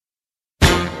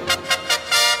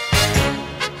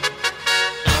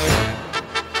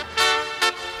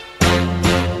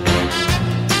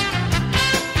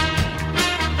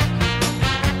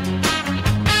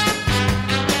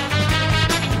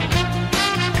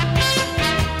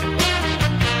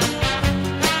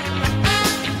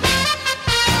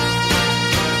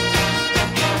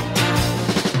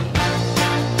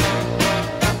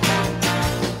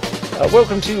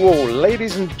Welcome to you all,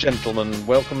 ladies and gentlemen.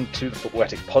 Welcome to the Football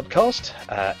Attic podcast,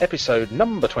 episode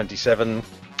number 27.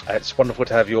 It's wonderful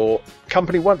to have your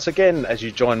company once again as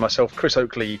you join myself, Chris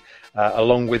Oakley,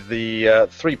 along with the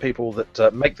three people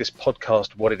that make this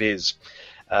podcast what it is.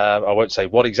 I won't say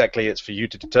what exactly it's for you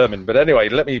to determine, but anyway,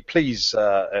 let me please,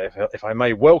 if I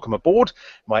may, welcome aboard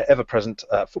my ever-present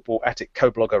Football Attic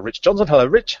co-blogger, Rich Johnson. Hello,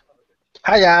 Rich.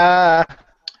 Hiya!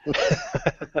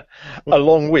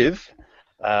 Along with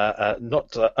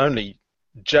not only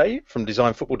Jay from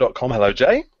designfootball.com. Hello,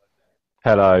 Jay.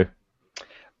 Hello.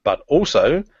 But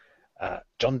also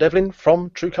John Devlin from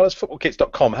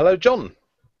truecolorsfootballkits.com. Hello, John.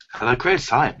 Hello, Chris.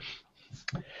 Hi.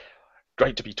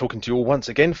 Great to be talking to you all once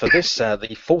again for this,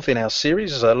 the fourth in our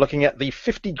series, looking at the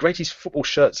 50 greatest football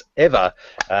shirts ever.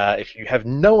 If you have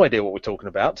no idea what we're talking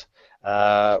about,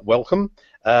 welcome.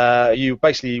 You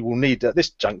basically will need at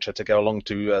this juncture to go along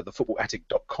to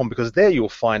thefootballattic.com, because there you'll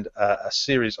find a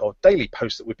series of daily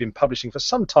posts that we've been publishing for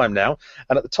some time now,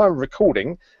 and at the time of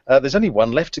recording there's only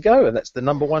one left to go, and that's the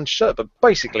number one shirt. But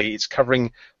basically it's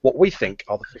covering what we think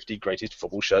are the 50 greatest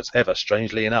football shirts ever,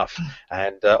 strangely enough.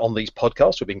 And on these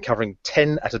podcasts we've been covering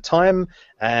 10 at a time,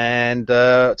 and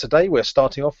today we're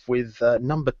starting off with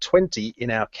number 20 in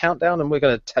our countdown, and we're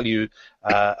going to tell you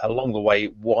along the way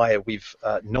why we've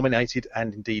nominated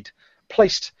and indeed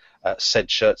placed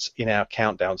said shirts in our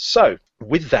countdown. So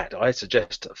with that, I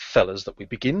suggest, fellas, that we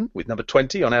begin with number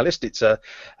 20 on our list. It's a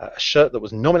shirt that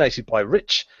was nominated by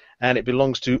Rich, and it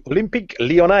belongs to Olympique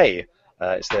Lyonnais.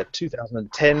 It's their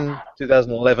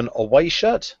 2010-2011 away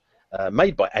shirt,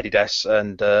 made by Adidas.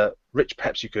 And Rich,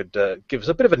 perhaps you could give us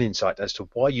a bit of an insight as to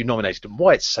why you nominated and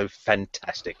why it's so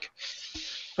fantastic.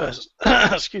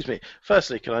 Excuse me.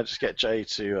 Firstly, can I just get Jay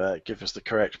to give us the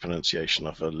correct pronunciation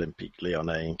of Olympique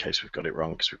Lyonnais in case we've got it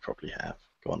wrong, because we probably have.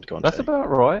 Go on, That's Jay. about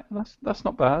right. That's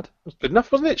not bad. That's good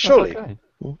enough, wasn't it? Surely. That's,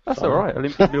 okay. That's all right.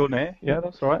 Olympique Lyonnais. Yeah,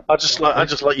 that's all right. I just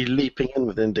like you leaping in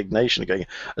with indignation and going,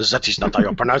 "That is not how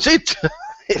you pronounce it,"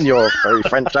 in your very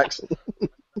French accent.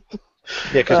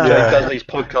 Yeah, because Jay does these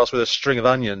podcasts with a string of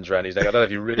onions around his neck. I don't know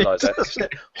if you realise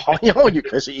that. Oh, you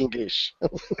crazy English.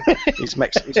 He's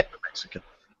Mexican.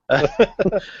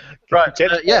 Right.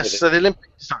 Yes. So the Olympic.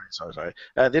 Sorry.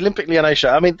 The Olympique Lyonnais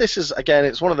shirt. I mean, this is, again,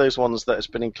 it's one of those ones that has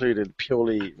been included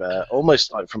purely,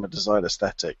 almost like from a design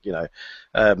aesthetic. You know,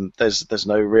 there's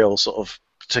no real sort of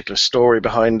particular story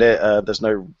behind it. There's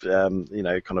no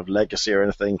kind of legacy or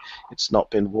anything. It's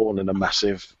not been worn in a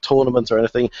massive tournament or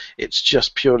anything. It's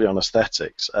just purely on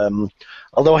aesthetics.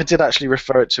 Although I did actually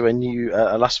refer it to a new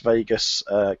Las Vegas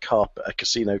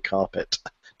casino carpet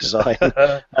design.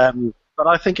 But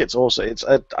I think it's also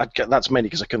that's mainly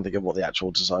because I couldn't think of what the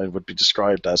actual design would be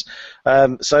described as.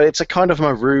 So it's a kind of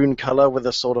maroon color with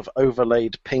a sort of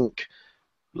overlaid pink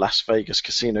Las Vegas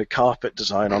casino carpet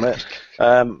design on it,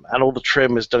 and all the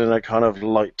trim is done in a kind of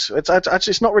light.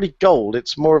 It's not really gold.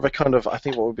 It's more of a kind of, I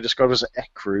think, what would be described as an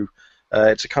ecru.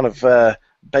 It's a kind of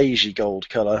beigey gold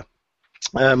color.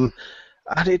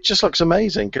 And it just looks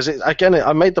amazing because, again,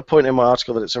 I made the point in my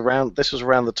article that this was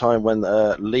around the time when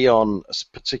Lyon,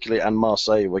 particularly, and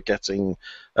Marseille were getting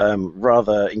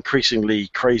rather increasingly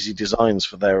crazy designs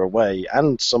for their away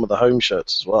and some of the home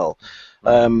shirts as well.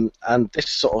 And this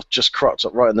sort of just cropped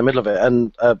up right in the middle of it.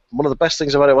 And one of the best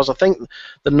things about it was, I think,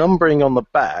 the numbering on the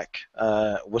back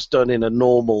was done in a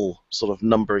normal sort of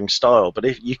numbering style. But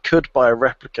if you could buy a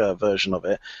replica version of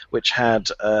it, which had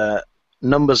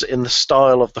numbers in the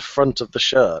style of the front of the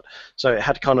shirt. So it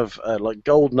had kind of like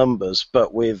gold numbers,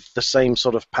 but with the same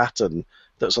sort of pattern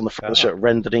that's on the front of the shirt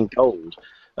rendered in gold,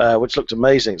 which looked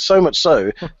amazing. So much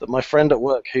so that my friend at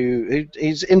work, who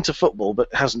he's into football but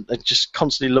just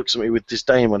constantly looks at me with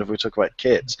disdain whenever we talk about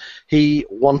kits, he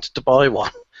wanted to buy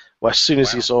one as soon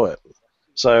as he saw it.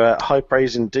 So high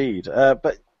praise indeed.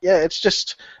 But yeah, it's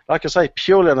just, like I say,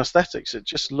 purely on aesthetics. It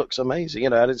just looks amazing,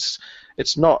 and it's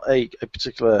not a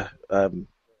particular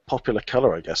popular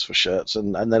colour, I guess, for shirts.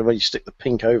 And then when you stick the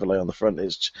pink overlay on the front,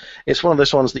 it's one of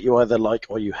those ones that you either like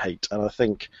or you hate. And I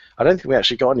don't think we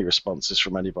actually got any responses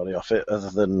from anybody off it,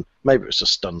 other than maybe it was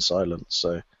just stunned silence.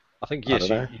 So I think, yes,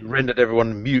 you rendered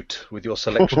everyone mute with your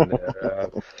selection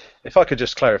there. If I could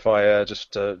just clarify,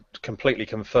 just to completely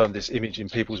confirm this image in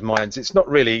people's minds, it's not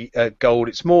really gold,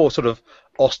 it's more sort of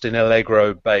Austin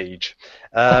Allegro beige.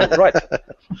 Right.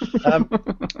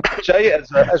 Jay,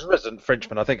 as a resident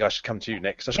Frenchman, I think I should come to you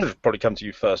next. I should have probably come to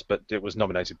you first, but it was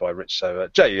nominated by Rich. So,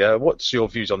 Jay, what's your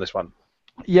views on this one?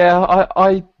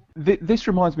 Yeah, this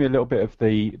reminds me a little bit of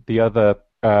the other.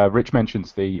 Rich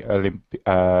mentions the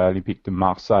Olympique de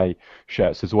Marseille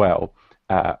shirts as well.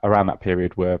 Around that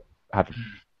period, had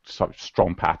such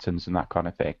strong patterns and that kind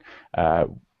of thing,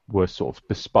 were sort of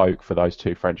bespoke for those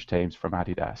two French teams from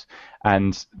Adidas.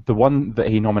 And the one that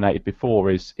he nominated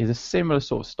before is a similar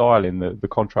sort of style in the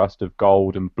contrast of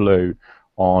gold and blue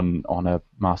on a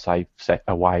Marseille set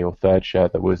away or third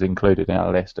shirt that was included in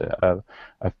our list a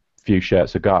few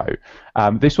shirts ago.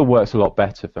 This one works a lot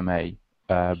better for me.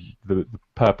 The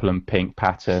purple and pink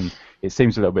pattern, it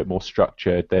seems a little bit more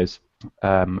structured. There's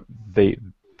the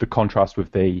contrast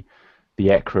with the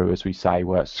ecru, as we say,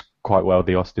 works quite well.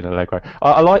 The Austin Allegro.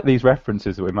 I like these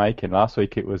references that we're making. Last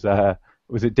week it was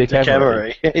it Dick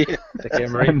Emery? Dick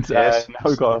Emery. And yes. now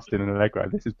we've got Austin and Allegro.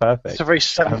 This is perfect. It's a very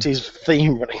 70s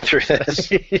theme running through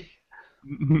this.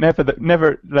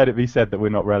 Never let it be said that we're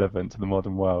not relevant to the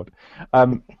modern world.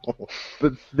 But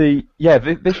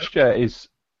this shirt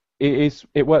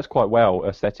it works quite well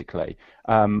aesthetically.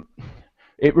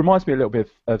 It reminds me a little bit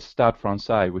of Stade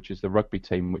Francais, which is the rugby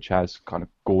team which has kind of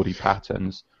gaudy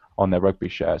patterns on their rugby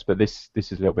shirts, but this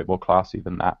is a little bit more classy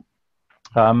than that.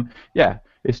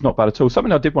 It's not bad at all.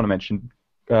 Something I did want to mention,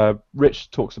 Rich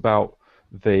talks about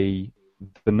the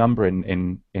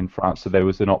numbering in France, so there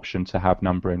was an option to have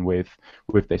numbering with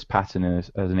this pattern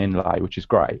as an inlay, which is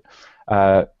great.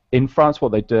 In France,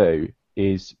 what they do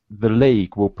is the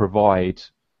league will provide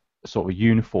sort of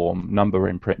uniform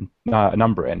numbering,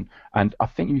 and I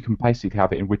think you can basically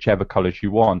have it in whichever colours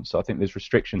you want. So I think there's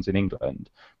restrictions in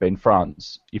England, but in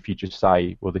France, if you just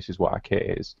say, well, this is what our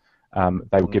kit is,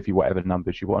 they will give you whatever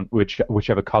numbers you want,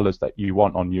 whichever colours that you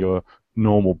want on your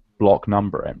normal block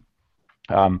numbering.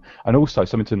 And also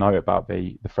something to note about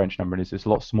the French numbering is it's a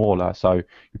lot smaller, so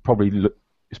it's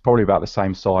probably about the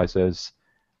same size as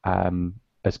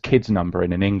kids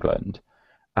numbering in England.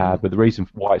 But the reason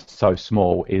why it's so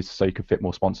small is so you can fit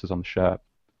more sponsors on the shirt.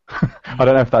 I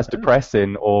don't know if that's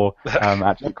depressing or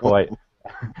actually quite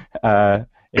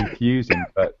infusing,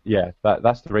 but yeah,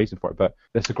 that's the reason for it. But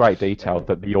there's a great detail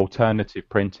that the alternative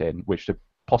printing, which they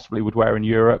possibly would wear in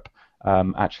Europe,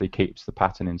 actually keeps the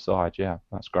pattern inside. Yeah,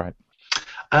 that's great.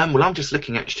 Well, I'm just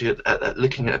looking actually at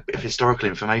looking at a bit of historical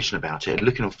information about it, and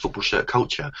looking on football shirt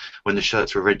culture when the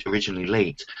shirts were originally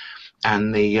leaked.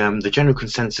 And the general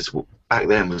consensus back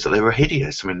then was that they were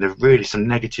hideous. I mean, there were really some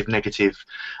negative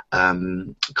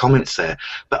comments there.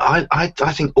 But I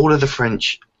think all of the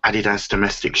French Adidas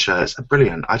domestic shirts are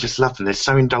brilliant. I just love them. They're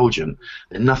so indulgent.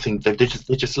 They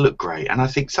just look great. And I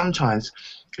think sometimes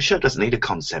a shirt doesn't need a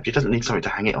concept. It doesn't need something to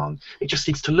hang it on. It just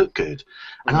needs to look good.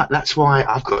 And that's why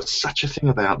I've got such a thing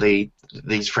about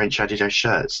these French Adidas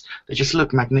shirts. They just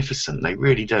look magnificent. They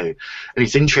really do. And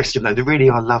it's interesting, though. They really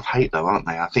are love-hate, though, aren't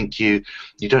they? I think you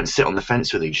don't sit on the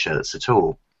fence with these shirts at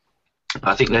all.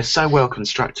 I think they're so well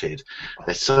constructed.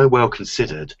 They're so well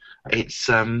considered. It's,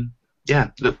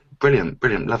 look,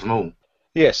 brilliant. Love them all.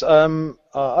 Yes,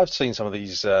 I've seen some of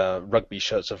these rugby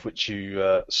shirts of which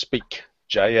you speak,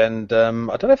 Jay, and I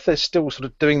don't know if they're still sort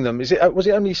of doing them. Was it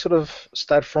only sort of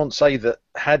Stade Francais that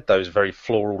had those very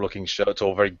floral-looking shirts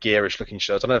or very garish-looking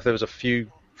shirts? I don't know if there was a few.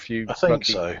 I think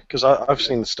so, because I've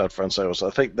seen the Stade Francais also.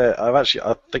 I think I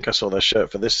saw their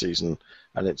shirt for this season,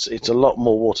 and it's a lot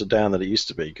more watered down than it used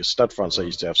to be, because Stade Francais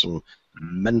used to have some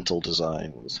mental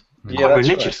designs. Yeah, quite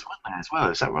religious, weren't they, as well?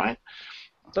 Is that right?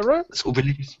 Is that right? It's all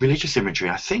religious imagery,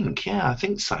 I think. Yeah, I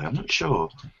think so. I'm not sure.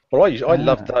 Well, I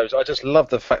love those. I just love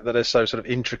the fact that they're so sort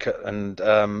of intricate. And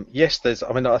yes,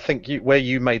 I think where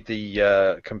you made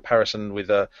the comparison with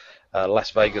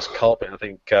Las Vegas carpet, I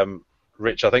think,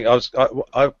 Rich, I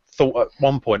thought at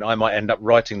one point I might end up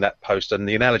writing that post, and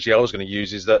the analogy I was going to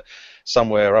use is that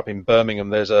somewhere up in Birmingham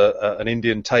there's an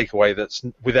Indian takeaway that's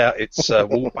without its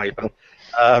wallpaper.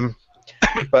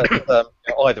 But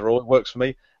either or, it works for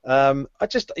me. I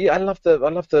love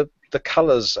the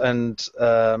colours and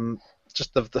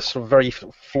just the sort of very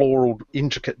floral,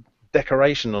 intricate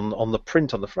decoration on the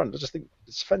print on the front. I just think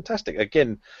it's fantastic.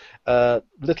 Again,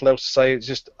 little else to say. It's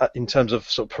just in terms of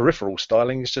sort of peripheral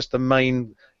styling, it's just the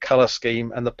main colour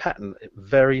scheme and the pattern.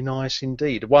 Very nice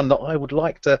indeed. One that I would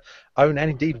like to own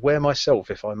and indeed wear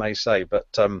myself, if I may say. But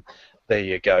there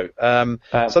you go.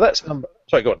 So that's number.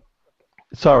 Sorry, go on.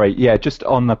 Sorry, yeah, just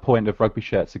on the point of rugby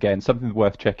shirts again, something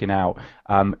worth checking out.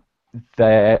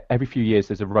 Every few years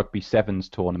there's a rugby sevens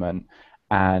tournament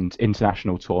and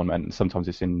international tournament. Sometimes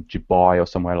it's in Dubai or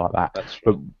somewhere like that.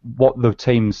 But what the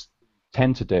teams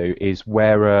tend to do is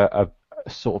wear a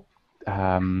sort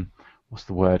of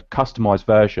customized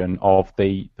version of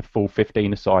the full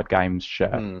 15-a-side games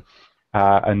shirt.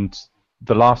 And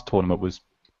the last tournament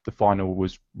the final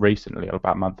was recently,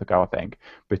 about a month ago, I think,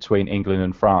 between England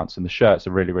and France, and the shirts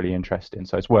are really, really interesting.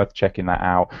 So it's worth checking that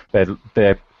out.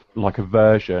 They're like a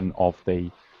version of the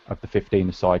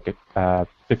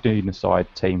 15-a-side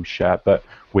team shirt, but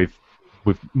with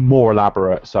with more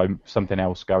elaborate, so something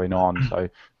else going on. So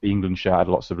the England shirt had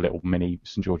lots of little mini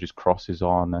St George's crosses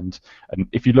on, and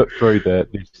if you look through the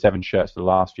 7 shirts for the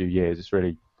last few years, it's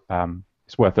really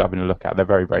it's worth having a look at. They're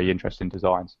very, very interesting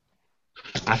designs.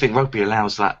 I think rugby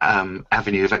allows that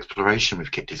avenue of exploration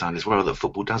with kit design as well that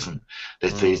football doesn't.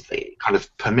 There's it kind of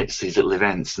permits these little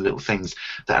events and little things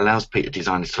that allows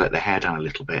designers to let their hair down a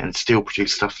little bit and still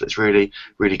produce stuff that's really,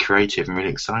 really creative and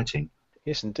really exciting.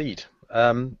 Yes, indeed.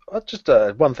 Just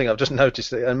one thing I've just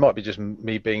noticed, and it might be just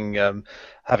me being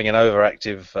having an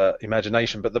overactive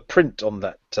imagination, but the print on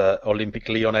that Olympique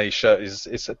Lyonnais shirt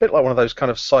is a bit like one of those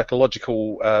kind of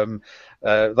psychological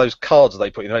those cards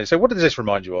they put in there. So what does this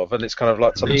remind you of? And it's kind of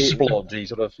like some splodgy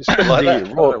sort of. It's a bit like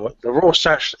the raw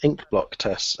sash ink block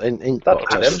test. I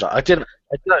did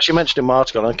actually mention in my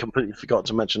article, and I completely forgot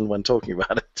to mention when talking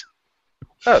about it.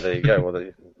 Oh, there you go. Well, I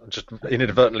just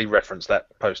inadvertently referenced that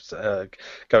post. Go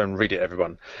and read it,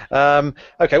 everyone.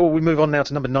 Okay, well, we move on now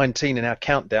to number 19 in our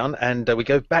countdown, and we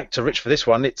go back to Rich for this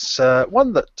one. It's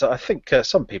one that I think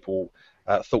some people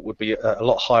thought would be a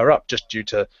lot higher up just due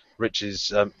to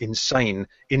Rich's insane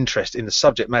interest in the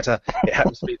subject matter. It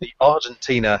happens to be the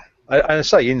Argentina, I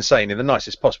say insane in the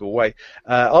nicest possible way,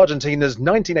 Argentina's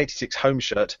 1986 home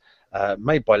shirt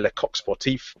made by Le Coq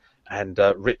Sportif, and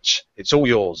Rich, it's all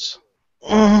yours.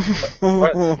 Try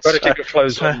to keep your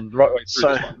clothes on the right way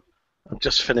through this one. I'm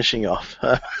just finishing off.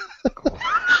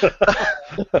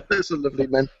 There's a lovely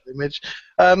mental image.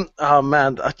 Oh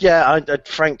man, I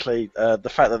frankly, the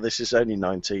fact that this is only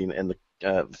 19 in the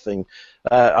thing,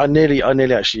 I nearly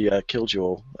actually killed you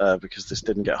all because this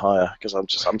didn't get higher, because I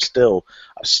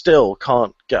still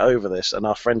can't get over this, and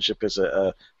our friendship is at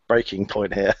a breaking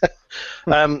point here.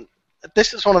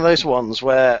 This is one of those ones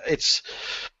where it's.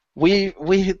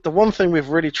 The one thing we've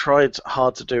really tried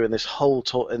hard to do in this whole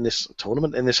countdown,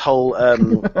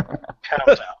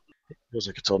 it feels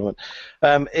like a tournament,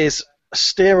 is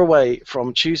steer away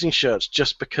from choosing shirts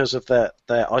just because of their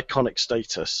iconic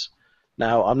status.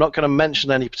 Now, I'm not going to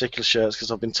mention any particular shirts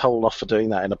because I've been told off for doing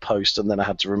that in a post, and then I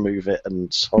had to remove it,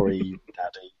 and sorry,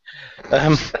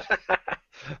 Daddy.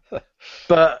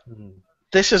 But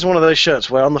this is one of those shirts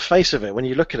where, on the face of it, when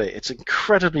you look at it, it's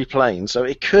incredibly plain. So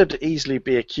it could easily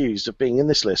be accused of being in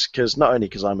this list, because not only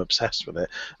because I'm obsessed with it,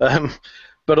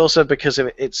 but also because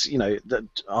it's that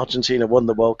Argentina won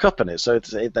the World Cup in it, so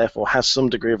it therefore has some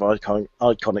degree of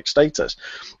iconic status.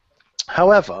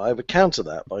 However, I would counter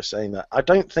that by saying that I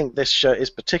don't think this shirt is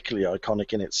particularly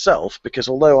iconic in itself, because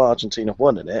although Argentina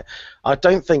won in it, I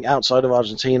don't think outside of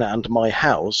Argentina and my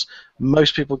house,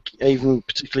 most people even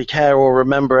particularly care or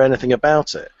remember anything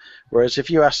about it. Whereas if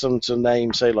you ask them to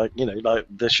name, say, like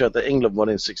the shirt that England won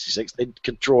in '66, they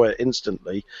could draw it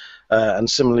instantly. And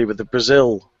similarly with the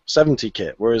Brazil 70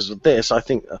 kit. Whereas with this, I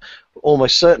think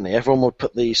almost certainly everyone would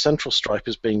put the central stripe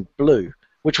as being blue,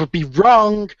 which would be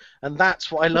wrong, and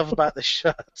that's what I love about this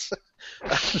shirt.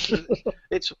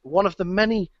 It's one of the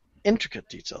many intricate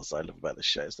details I love about this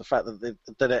shirt. It's the fact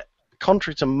that it,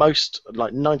 contrary to most,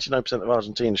 like 99% of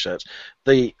Argentina shirts,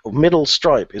 the middle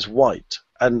stripe is white.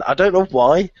 And I don't know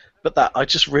why, but I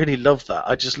just really love that.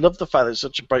 I just love the fact that it's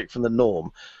such a break from the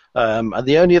norm. And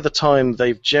the only other time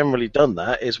they've generally done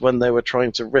that is when they were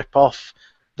trying to rip off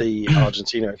the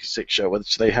Argentina 86 shirt,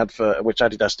 which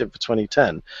Adidas did for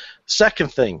 2010.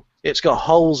 Second thing, it's got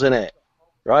holes in it,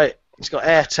 right? It's got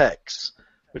Airtex,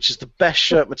 which is the best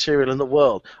shirt material in the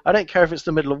world. I don't care if it's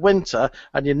the middle of winter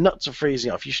and your nuts are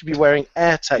freezing off. You should be wearing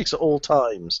Airtex at all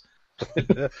times.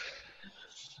 So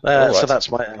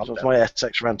that's my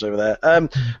Airtex rant over there.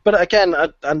 But again,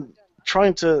 I'm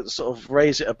trying to sort of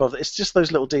raise it above. It's just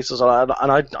those little details,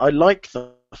 and I like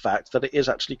the fact that it is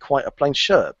actually quite a plain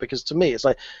shirt, because to me it's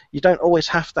like you don't always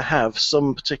have to have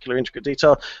some particular intricate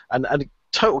detail, and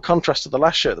total contrast to the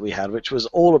last shirt that we had, which was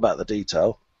all about the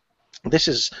detail. This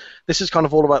is kind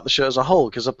of all about the shirt as a whole,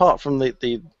 because apart from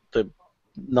the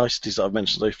niceties that I've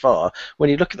mentioned so far, when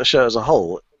you look at the shirt as a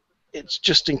whole, it's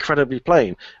just incredibly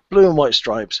plain. Blue and white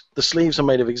stripes, the sleeves are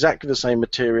made of exactly the same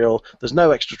material, there's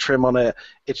no extra trim on it,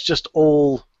 it's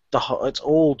all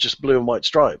just blue and white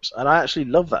stripes, and I actually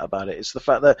love that about it. It's the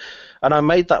fact that, and I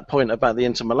made that point about the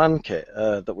Inter Milan kit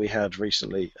that we had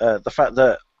recently, the fact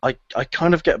that I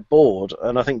kind of get bored,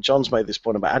 and I think John's made this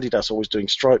point about Adidas always doing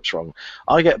stripes wrong.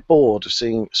 I get bored of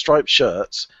seeing striped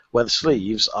shirts where the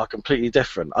sleeves are completely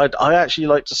different. I actually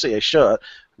like to see a shirt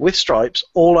with stripes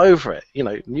all over it.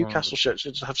 Newcastle shirts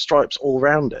should have stripes all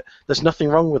around it. There's nothing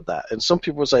wrong with that. And some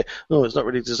people will say, oh, it's not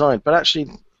really designed, but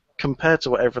actually, compared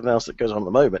to everything else that goes on at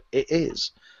the moment, it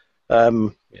is.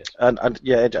 And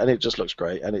it just looks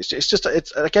great. And it's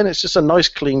just a nice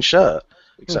clean shirt,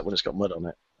 except when it's got mud on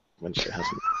it. when she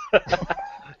hasn't.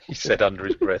 He said under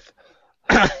his breath.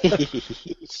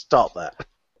 Stop that.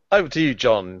 Over to you,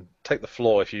 John. Take the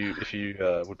floor if you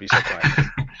would be so kind.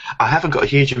 I haven't got a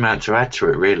huge amount to add to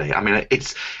it, really. I mean,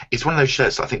 it's one of those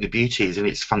shirts that I think the beauty is in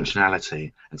its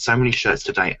functionality, and so many shirts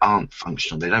today aren't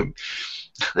functional. They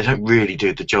don't really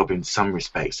do the job in some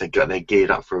respects. They're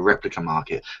geared up for a replica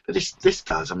market, but this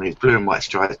does. I mean, it's blue and white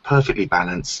stripes, perfectly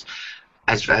balanced.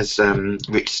 As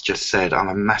Rich just said, I'm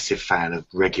a massive fan of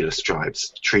regular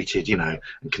stripes, treated, and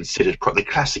considered the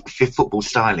classic football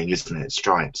styling, isn't it?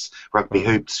 Stripes, rugby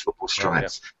hoops, football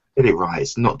stripes. Oh, yeah. Get it right.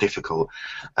 It's not difficult.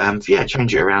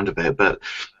 Change it around a bit, but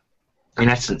in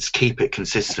essence, keep it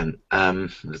consistent.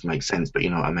 Doesn't make sense, but you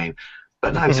know what I mean.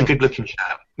 But no, it's a good-looking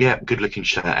shirt. Yeah, good-looking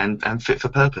shirt and fit for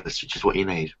purpose, which is what you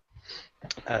need.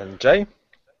 And Jay?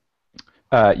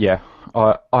 I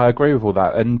agree with all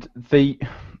that. And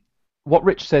what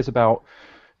Rich says about,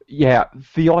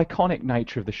 the iconic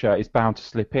nature of the shirt is bound to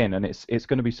slip in, and it's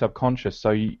going to be subconscious.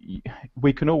 So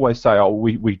we can always say, oh,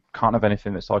 we can't have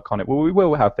anything that's iconic. Well, we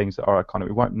will have things that are iconic.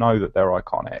 We won't know that they're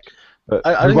iconic. But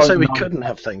I didn't say we couldn't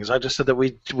have things. I just said that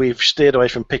we've steered away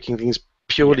from picking things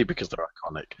purely because they're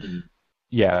iconic.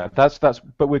 Yeah, that's.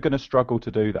 But we're going to struggle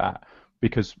to do that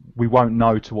because we won't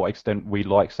know to what extent we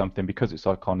like something because it's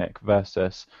iconic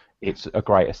versus it's a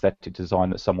great aesthetic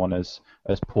design that someone has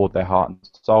poured their heart and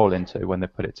soul into when they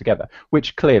put it together.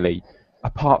 Which clearly,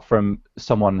 apart from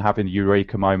someone having the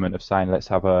eureka moment of saying, let's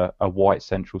have a white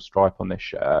central stripe on this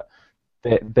shirt,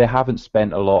 they haven't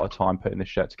spent a lot of time putting this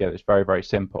shirt together. It's very, very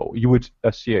simple. You would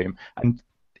assume. And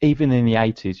even in the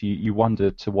 80s, you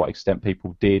wonder to what extent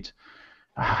people did,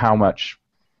 how much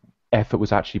effort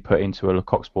was actually put into a Le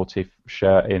Coq Sportif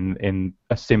shirt in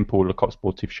a simple Le Coq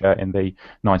Sportif shirt in the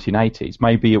 1980s.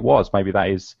 Maybe it was. Maybe that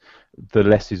is the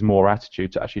less is more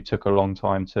attitude. It actually took a long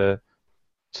time to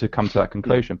come to that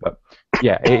conclusion. But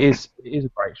yeah, it is a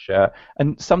great shirt.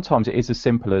 And sometimes it is as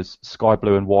simple as sky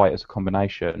blue and white as a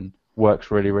combination works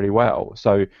really, really well.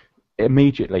 So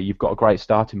immediately you've got a great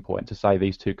starting point to say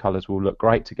these two colours will look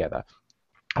great together.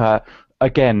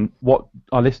 Again, what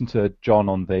I listened to John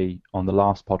on the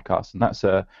last podcast, and that's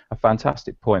a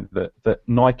fantastic point that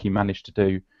Nike managed to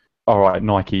do. All right,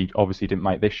 Nike obviously didn't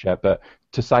make this shirt, but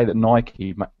to say that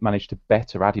Nike managed to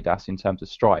better Adidas in terms of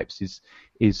stripes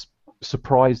is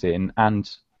surprising and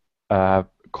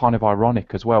kind of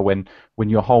ironic as well. When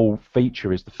your whole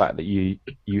feature is the fact that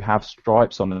you have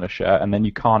stripes on a shirt, and then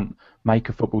you can't make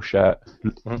a football shirt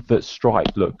that's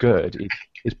striped look good.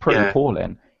 It's pretty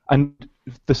appalling. And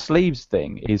the sleeves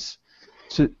thing is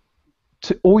to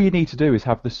all you need to do is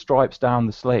have the stripes down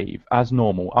the sleeve as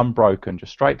normal, unbroken,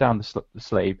 just straight down the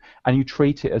sleeve, and you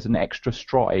treat it as an extra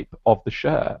stripe of the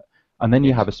shirt, and then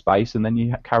you have a space, and then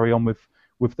you carry on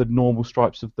with the normal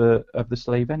stripes of the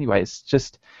sleeve anyway. It's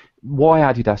just why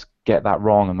Adidas get that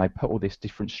wrong, and they put all this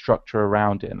different structure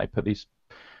around it, and they put these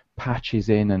patches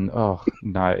in, and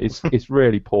it's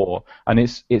really poor, and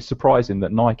it's surprising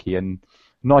that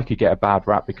Nike get a bad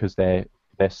rap because they're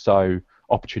so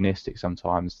opportunistic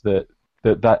sometimes that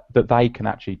they can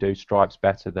actually do stripes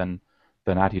better than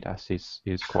Adidas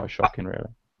is quite shocking, really.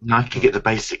 Nike get the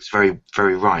basics very,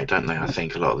 very right, don't they? I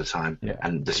think a lot of the time,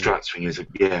 and the stripes thing is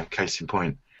case in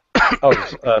point. I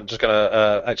was just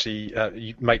going to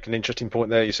you make an interesting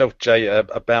point there yourself, Jay,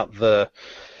 about the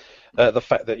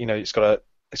fact that it's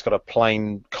got a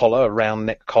plain collar, a round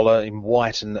neck collar in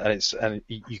white, and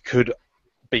you could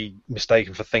be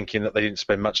mistaken for thinking that they didn't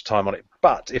spend much time on it.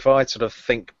 But if I sort of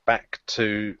think back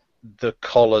to the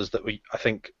collars that I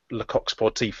think Le Coq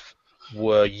Sportif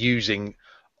were using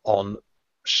on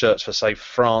shirts for, say,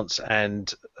 France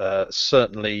and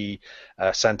certainly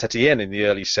Saint-Étienne in the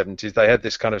early 70s, they had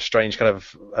this kind of strange kind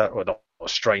of, well, not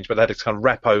strange, but they had this kind of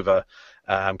wrap-over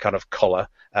kind of collar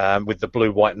with the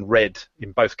blue, white and red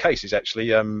in both cases,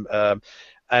 actually.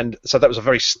 And so that was a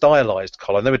very stylized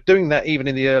collar. And they were doing that even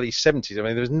in the early 70s. I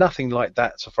mean, there was nothing like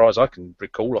that, so far as I can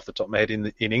recall off the top of my head,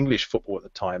 in English football at the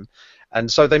time.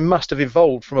 And so they must have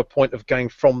evolved from a point of going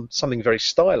from something very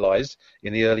stylized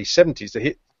in the early 70s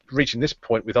to reaching this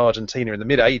point with Argentina in the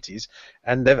mid-80s.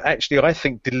 And they've actually, I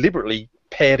think, deliberately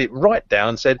pared it right down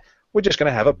and said, we're just going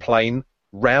to have a plain,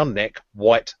 round neck,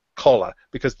 white collar,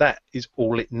 because that is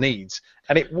all it needs.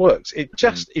 And it works. It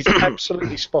just is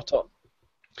absolutely spot on.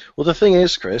 Well, the thing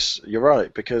is, Chris, you're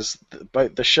right, because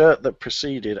both the shirt that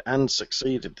preceded and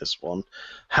succeeded this one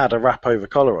had a wrap-over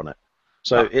collar on it.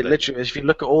 So it literally, if you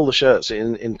look at all the shirts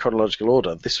in chronological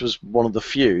order, this was one of the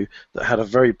few that had a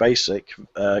very basic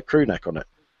crew neck on it.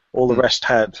 All the rest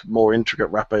had more intricate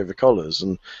wrap-over collars,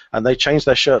 and they changed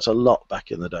their shirts a lot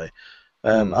back in the day.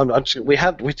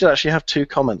 We did actually have 2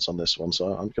 comments on this one, so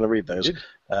I'm going to read those,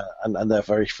 and they're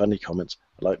very funny comments.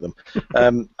 I like them.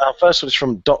 Our first one is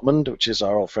from Dotmund, which is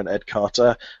our old friend Ed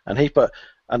Carter, and he put,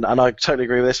 and I totally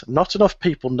agree with this. Not enough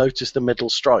people notice the middle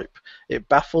stripe. It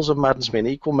baffles and maddens me in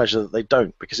equal measure that they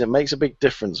don't, because it makes a big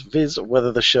difference, viz.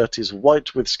 Whether the shirt is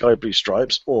white with sky blue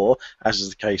stripes or, as is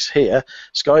the case here,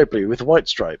 sky blue with white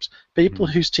stripes. People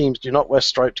whose teams do not wear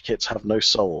striped kits have no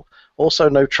soul. Also,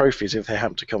 no trophies if they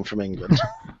happen to come from England.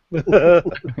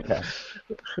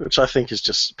 Which I think is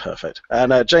just perfect.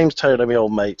 And James Taylor, my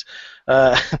old mate,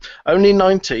 only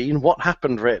 19. What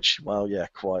happened, Rich? Well, yeah,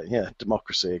 quite. Yeah,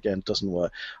 democracy again doesn't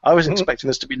work. I was expecting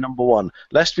this to be number 1.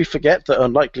 Lest we forget that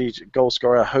unlikely goal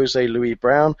scorer Jose Luis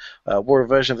Brown wore a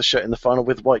version of the shirt in the final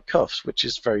with white cuffs, which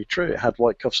is very true. It had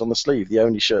white cuffs on the sleeve, the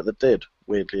only shirt that did,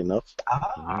 weirdly enough.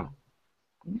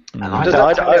 Does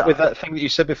that tie up with that thing that you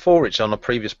said before, Rich, on a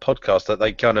previous podcast, that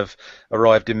they kind of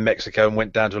arrived in Mexico and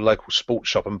went down to a local sports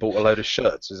shop and bought a load of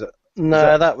shirts?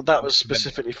 No, that was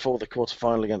specifically for the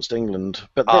quarter-final against England.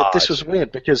 But this was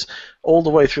weird because all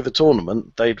the way through the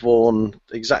tournament, they'd worn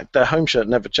their home shirt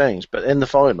never changed. But in the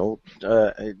final,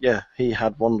 he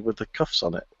had one with the cuffs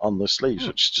on it, on the sleeves,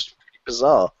 which is just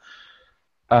bizarre.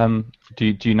 Do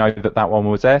you know that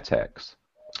one was AirTex?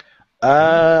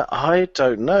 I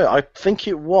don't know. I think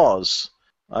it was.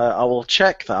 I will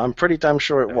check that. I'm pretty damn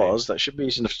sure it was. That should be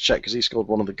easy enough to check because he scored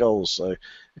one of the goals, so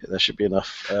there should be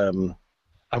enough.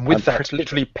 And with that,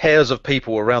 literally pairs of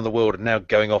people around the world are now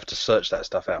going off to search that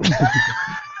stuff out.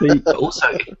 But also,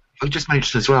 I just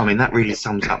mentioned as well, I mean, that really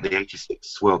sums up the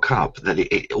 86 World Cup,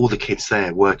 that all the kits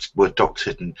there were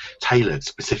doctored and tailored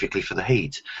specifically for the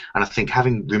heat. And I think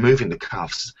removing the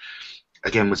cuffs,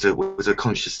 again, was a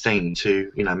conscious thing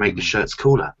to, make the shirts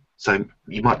cooler. So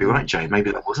you might be right, Jay.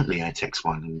 Maybe that wasn't the AirTex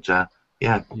one, and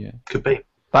could be.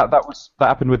 That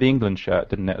happened with the England shirt,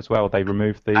 didn't it? As well, they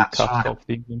removed the cuffs off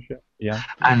the England shirt. Yeah.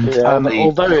 And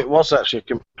although it was actually a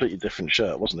completely different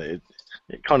shirt, wasn't it?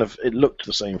 It looked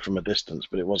the same from a distance,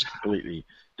 but it was a completely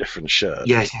different shirt.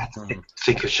 Yes, it had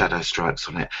thicker shadow stripes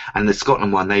on it. And the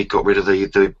Scotland one, they got rid of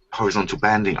the horizontal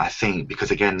banding, I think,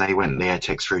 because again they went the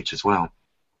AirTex route as well.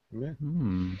 Yeah.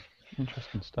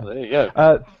 Interesting stuff. There you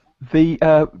go.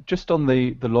 Just on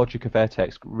the logic of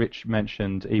AirTex, Rich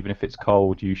mentioned even if it's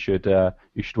cold, you should wear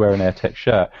an AirTex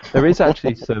shirt. There is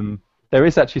actually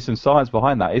some science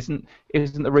behind that. Isn't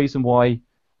the reason why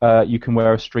you can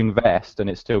wear a string vest and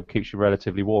it still keeps you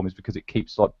relatively warm is because it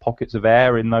keeps like pockets of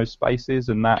air in those spaces,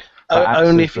 and that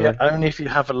only if you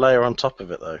have a layer on top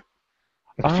of it though.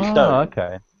 If you don't,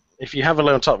 okay. If you have a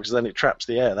layer on top, because then it traps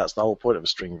the air. That's the whole point of a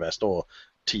string vest or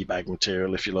teabag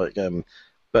material, if you like.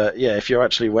 But yeah, if you're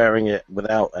actually wearing it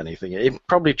without anything, it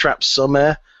probably traps some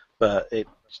air, but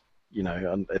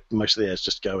most of the air is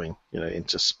just going,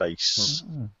 into space.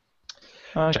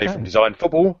 Okay. Jay from Design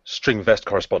Football, string vest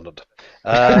correspondent.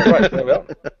 Right, there we are.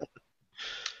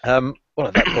 Well,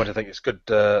 at that point, I think it's good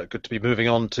to be moving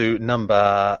on to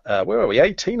number, where are we?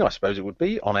 18, I suppose it would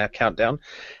be, on our countdown.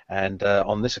 And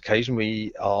on this occasion,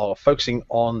 we are focusing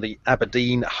on the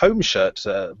Aberdeen home shirt,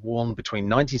 worn between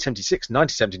 1976 and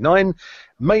 1979,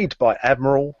 made by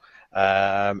Admiral.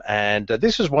 And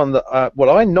this was one that,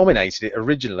 I nominated it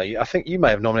originally. I think you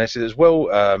may have nominated it as well,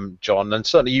 John, and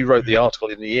certainly you wrote the article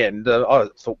in the end. I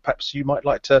thought perhaps you might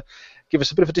like to give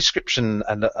us a bit of a description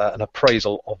and an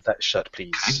appraisal of that shirt,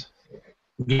 please.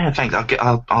 Yeah, thanks.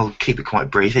 I'll keep it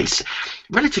quite brief. It's a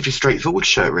relatively straightforward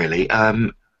shirt, really.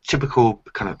 Typical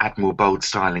kind of Admiral bold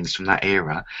stylings from that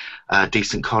era.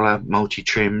 Decent collar,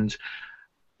 multi-trimmed.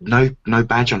 No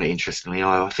badge on it, interestingly.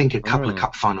 I think a couple of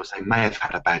cup finals they may have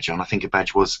had a badge on. I think a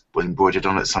badge was embroidered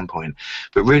on at some point.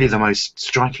 But really the most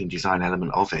striking design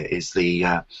element of it is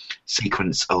the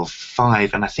sequence of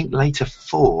 5, and I think later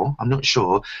 4, I'm not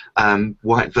sure,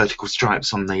 white vertical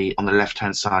stripes on the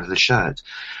left-hand side of the shirt.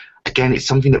 Again, it's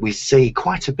something that we see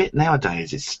quite a bit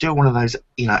nowadays. It's still one of those,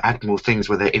 Admiral things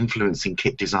where they're influencing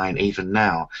kit design even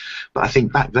now. But I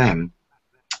think back then,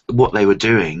 what they were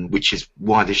doing, which is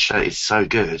why this shirt is so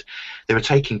good, they were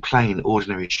taking plain,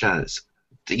 ordinary shirts.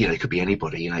 It could be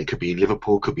anybody. It could be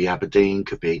Liverpool, could be Aberdeen,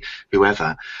 could be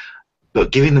whoever,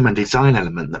 but giving them a design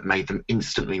element that made them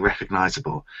instantly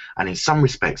recognisable. And in some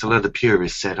respects, a lot of the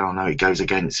purists said, "Oh no, it goes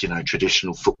against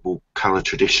traditional football colour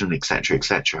tradition, etc.,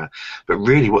 etc." But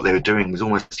really, what they were doing was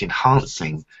almost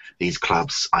enhancing these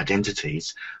clubs'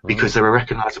 identities because they were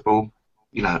recognisable.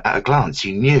 At a glance,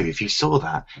 you knew if you saw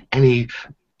that. Any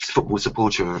football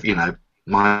supporter of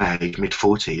my age,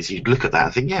 mid-40s, you'd look at that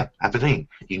and think, yeah, Aberdeen.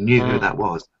 You knew who that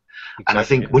was. Exactly. And I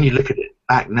think when you look at it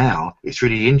back now, it's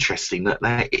really interesting that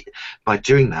by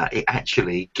doing that, it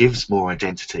actually gives more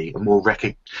identity and more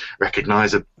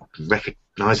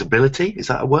recognizability. Is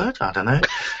that a word? I don't know.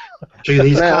 To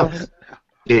these clubs.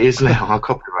 It is now. I'll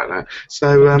copyright that.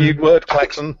 So new word,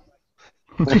 Claxon.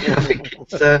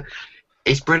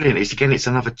 It's brilliant. It's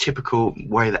another typical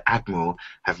way that Admiral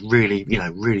have really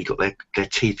got their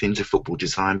teeth into football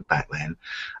design back then,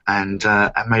 and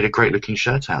made a great looking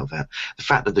shirt out of it. The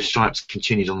fact that the stripes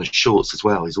continued on the shorts as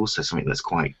well is also something that's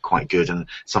quite good, and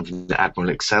something that Admiral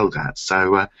excelled at.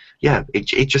 So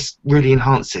it just really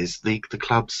enhances the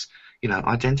club's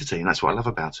identity, and that's what I love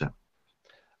about it.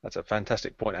 That's a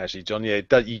fantastic point, actually, John. Yeah,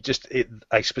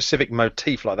 a specific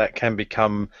motif like that can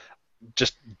become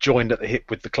just joined at the hip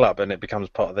with the club, and it becomes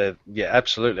part of their. Yeah,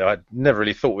 absolutely. I never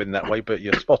really thought in that way, but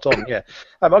you're spot on. Yeah,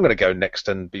 I'm going to go next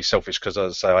and be selfish because,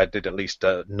 as I say, I did at least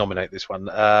nominate this one.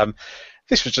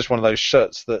 This was just one of those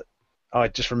shirts that I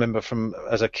just remember from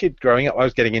as a kid growing up. I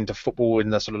was getting into football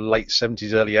in the sort of late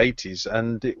 70s, early 80s,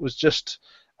 and it was just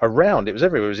around. It was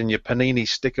everywhere. It was in your Panini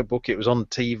sticker book. It was on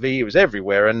TV. It was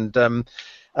everywhere, and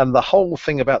the whole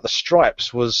thing about the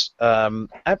stripes was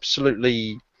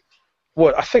absolutely.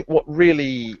 Well, I think what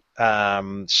really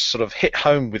sort of hit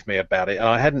home with me about it, and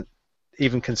I hadn't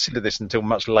even considered this until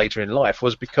much later in life,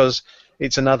 was because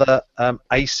it's another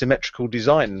asymmetrical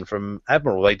design from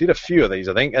Admiral. They did a few of these,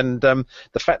 I think, and the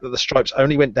fact that the stripes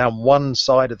only went down one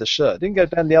side of the shirt, didn't go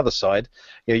down the other side.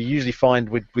 You usually find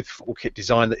with football kit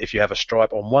design that if you have a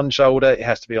stripe on one shoulder, it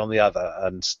has to be on the other,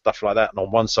 and stuff like that, and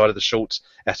on one side of the shorts,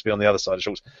 it has to be on the other side of the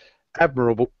shorts.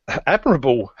 Admiral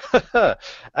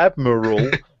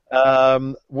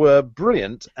were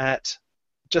brilliant at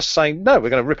just saying, no, we're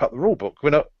going to rip up the rule book. We're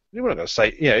not going to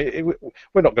say,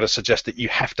 we're not going to suggest that you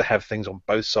have to have things on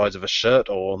both sides of a shirt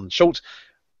or on shorts.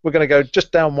 We're going to go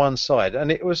just down one side,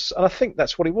 and I think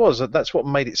that's what it was. That's what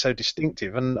made it so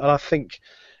distinctive, and I think,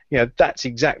 that's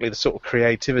exactly the sort of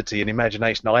creativity and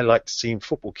imagination I like to see in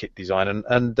football kit design,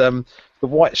 and the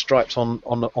white stripes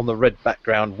on the red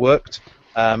background worked.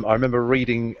 I remember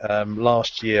reading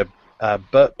last year.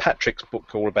 Bert Patrick's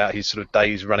book all about his sort of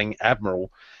days running Admiral,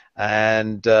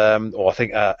 and or I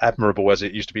think Admirable as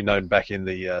it used to be known back in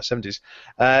the 70s.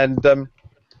 And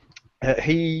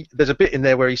there's a bit in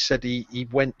there where he said he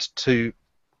went to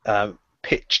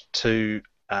pitch to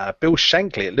Bill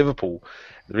Shankly at Liverpool.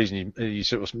 The reason you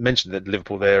sort of mentioned that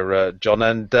Liverpool there, John,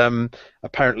 and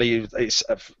apparently it's.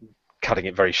 Cutting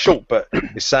it very short, but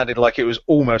it sounded like it was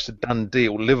almost a done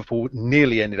deal. Liverpool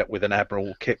nearly ended up with an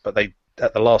Admiral kit, but they,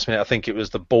 at the last minute, I think it was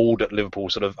the board at Liverpool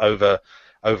sort of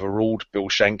overruled Bill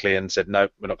Shankly and said, no,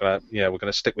 we're not going to, we're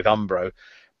going to stick with Umbro.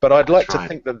 But I'd like to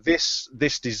think that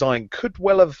this design could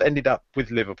well have ended up with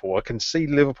Liverpool. I can see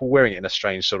Liverpool wearing it in a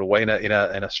strange sort of way, in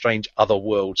a strange other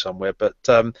world somewhere. But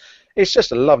it's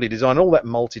just a lovely design. All that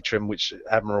multi-trim which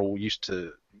Admiral used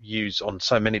to use on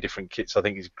so many different kits, I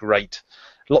think is great.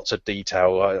 Lots of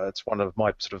detail. It's one of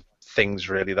my sort of things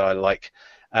really that I like,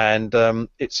 and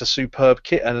it's a superb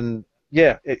kit. And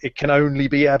yeah, it can only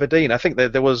be Aberdeen. I think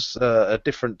there was a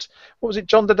different. What was it,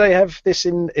 John? Did they have this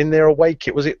in their away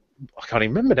kit? Was it? I can't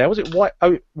even remember now. Was it white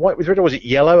with red, or was it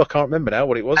yellow? I can't remember now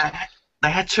what it was. They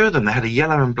had two of them. They had a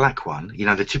yellow and black one.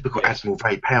 The typical Admiral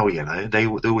very pale yellow. They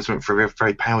always went for a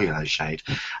very pale yellow shade,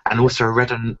 and also a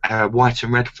red and white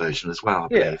and red version as well. I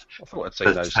believe. I thought I'd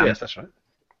say those. Yes, that's right.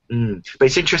 But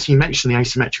it's interesting you mentioned the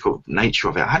asymmetrical nature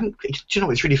of it. Do you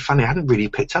know, it's really funny. I hadn't really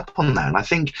picked up on that, and I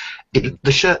think the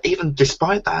shirt, even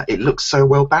despite that, it looks so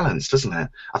well balanced, doesn't it?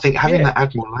 I think having that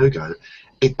Admiral logo,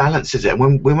 it balances it.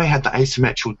 And when we had that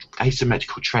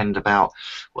asymmetrical trend about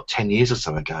 10 years or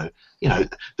so ago,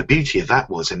 the beauty of that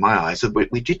was, in my eyes, that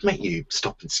we did make you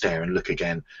stop and stare and look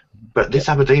again. But this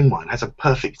Aberdeen one has a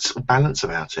perfect balance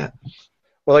about it.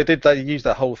 Well, they used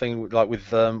that whole thing like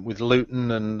with Luton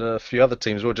and a few other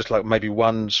teams, or just like maybe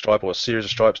one stripe or a series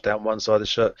of stripes down one side of the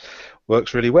shirt.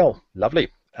 Works really well. Lovely.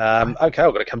 Okay, I've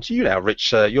got to come to you now,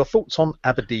 Rich. Your thoughts on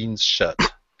Aberdeen's shirt?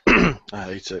 I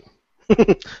hate it.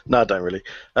 No, I don't really.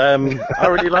 I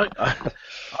really like.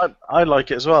 I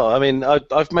like it as well. I mean,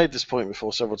 I've made this point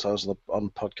before several times on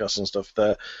podcasts and stuff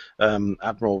that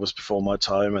Admiral was before my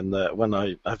time, and that when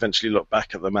I eventually look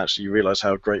back at them, actually you realise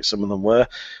how great some of them were.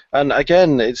 And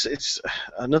again, it's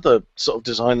another sort of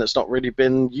design that's not really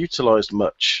been utilised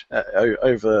much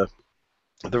over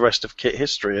the rest of kit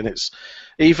history. And it's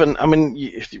even, I mean,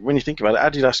 when you think about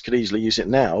it, Adidas could easily use it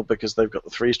now because they've got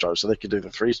the three stripes, so they could do the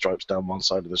three stripes down one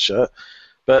side of the shirt,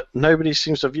 but nobody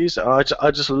seems to have used it. I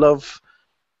just love,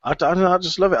 I don't know, I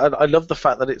just love it. I love the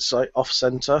fact that it's like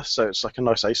off-center, so it's like a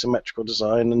nice asymmetrical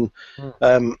design,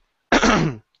 and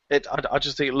I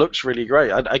just think it looks really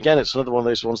great. Again, it's another one of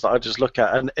those ones that I just look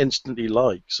at and instantly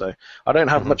like. So I don't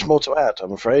have much more to add,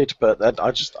 I'm afraid, but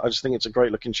I just think it's a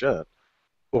great looking shirt.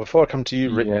 Well, before I come to you,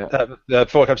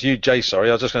 before I come to you, Jay, sorry,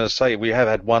 I was just going to say we have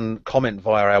had one comment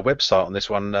via our website on this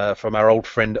one from our old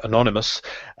friend Anonymous.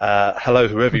 Hello,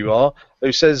 whoever you are,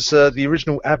 who says the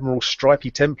original Admiral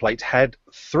stripy template had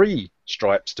 3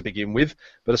 stripes to begin with,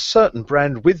 but a certain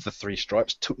brand with the 3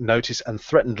 stripes took notice and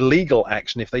threatened legal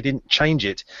action if they didn't change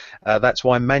it. That's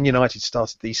why Man United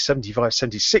started the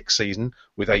 75-76 season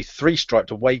with a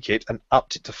 3-striped away kit and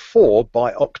upped it to 4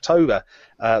 by October.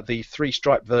 The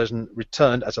 3-stripe version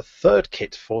returned as a 3rd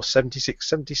kit for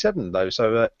 76-77, though.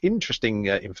 So interesting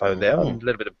info there, and a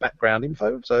little bit of background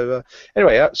info. So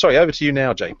anyway, sorry, over to you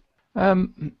now, Jay.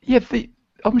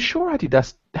 I'm sure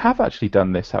Adidas have actually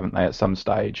done this, haven't they, at some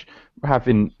stage,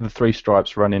 having the 3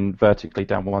 stripes running vertically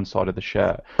down one side of the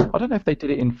shirt. I don't know if they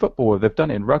did it in football or they've done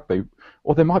it in rugby,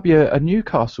 or there might be a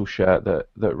Newcastle shirt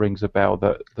that rings a bell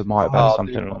that might have had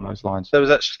something along those lines. There was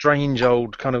that strange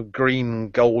old kind of green,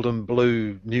 gold and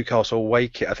blue Newcastle away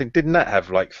kit. I think, didn't that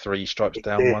have like 3 stripes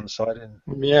down one side?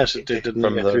 Yes, it did, didn't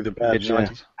it? Through the badge,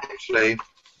 Actually,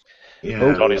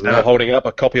 yeah. Johnny's now holding up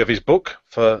a copy of his book.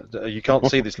 You can't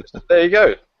see this list. There you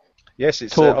go. Yes,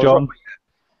 it's Talk, John.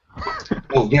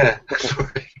 Oh yeah,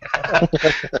 sorry.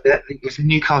 It's a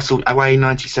Newcastle away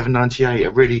 97-98.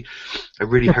 A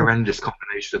really horrendous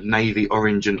combination of navy,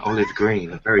 orange, and olive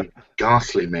green. A very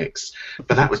ghastly mix.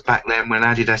 But that was back then when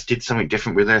Adidas did something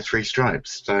different with their 3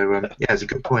 stripes. So yeah, it's a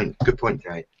good point. Good point,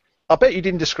 Jay. I bet you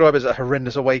didn't describe it as a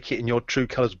horrendous away kit in your True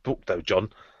Colours book, though, John.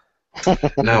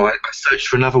 No, I searched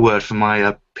for another word for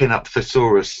my pin-up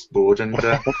thesaurus board, and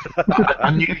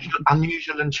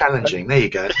unusual and challenging. There you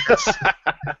go. That's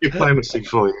diplomacy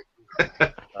for you.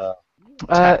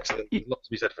 Lots to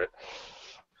be said for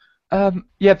it.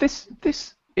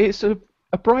 This it's a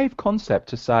brave concept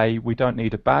to say we don't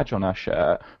need a badge on our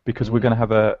shirt because we're going to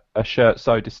have a shirt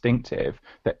so distinctive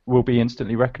that will be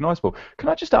instantly recognisable. Can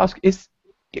I just ask,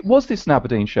 was this an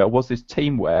Aberdeen shirt? Was this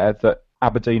team wear that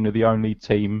Aberdeen are the only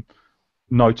team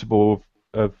notable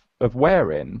of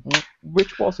wearing?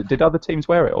 Which was it? Did other teams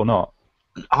wear it or not?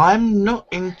 I'm not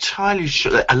entirely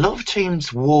sure. A lot of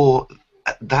teams wore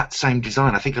that same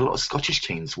design. I think a lot of Scottish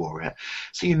teams wore it.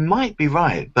 So you might be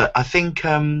right, but I think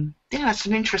that's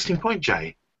an interesting point,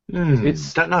 Jay.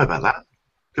 Don't know about that.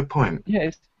 Good point.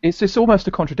 Yeah, it's almost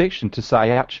a contradiction to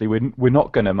say actually we're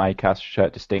not going to make our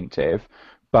shirt distinctive,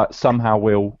 but somehow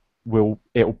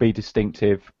it'll be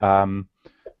distinctive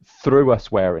through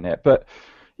us wearing it. But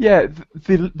yeah,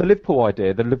 the Liverpool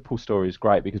idea, the Liverpool story is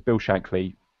great because Bill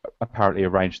Shankly apparently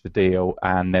arranged the deal,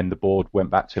 and then the board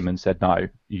went back to him and said, no,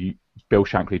 Bill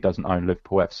Shankly doesn't own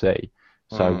Liverpool FC,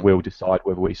 so we'll decide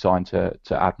whether we sign to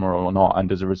Admiral or not.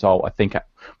 And as a result, I think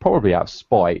probably out of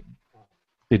spite,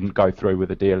 didn't go through with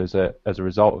the deal as a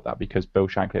result of that, because Bill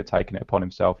Shankly had taken it upon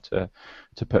himself to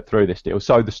put through this deal.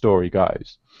 So the story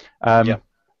goes. I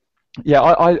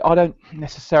don't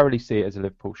necessarily see it as a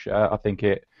Liverpool shirt. I think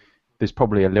there's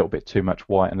probably a little bit too much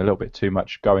white and a little bit too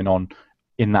much going on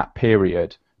in that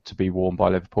period to be worn by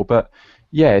Liverpool. But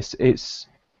yes, it's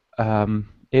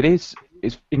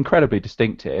incredibly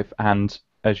distinctive, and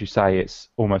as you say, it's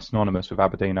almost synonymous with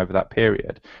Aberdeen over that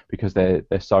period because they're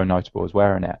so notable as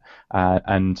wearing it.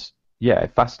 And yeah,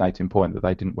 fascinating point that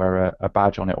they didn't wear a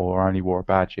badge on it, or only wore a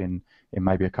badge in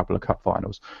maybe a couple of cup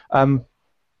finals.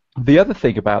 The other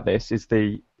thing about this is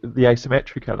the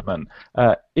asymmetric element.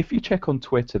 If you check on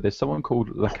Twitter, there's someone called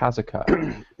La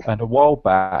Casaca, and a while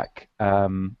back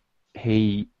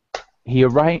he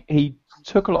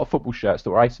took a lot of football shirts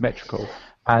that were asymmetrical,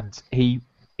 and he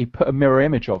put a mirror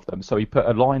image of them. So he put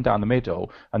a line down the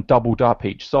middle and doubled up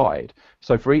each side.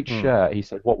 So for each shirt, he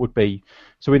said what would be.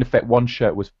 So in effect, one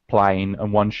shirt was plain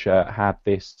and one shirt had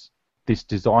this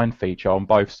design feature on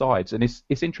both sides, and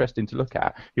it's interesting to look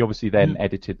at. He obviously then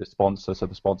edited the sponsor, so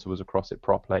the sponsor was across it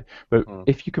properly. But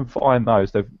if you can find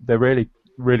those, they're really,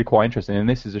 really quite interesting. And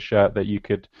this is a shirt that you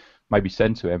could maybe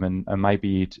send to him, and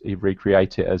maybe he'd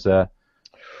recreate it as a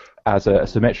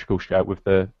symmetrical shirt with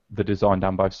the design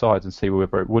down both sides, and see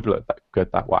whether it would look good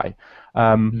that way.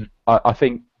 I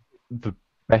think the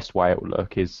best way it will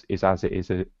look is as it is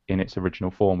in its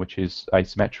original form, which is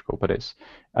asymmetrical. But it's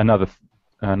another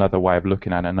way of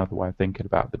looking at it, another way of thinking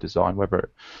about the design,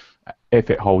 if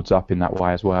it holds up in that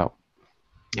way as well.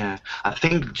 Yeah, I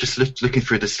think just looking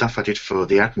through the stuff I did for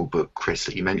the Admiral book, Chris,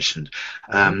 that you mentioned,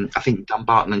 I think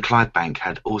Dumbarton and Clydebank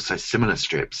had also similar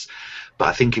strips, but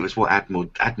I think it was what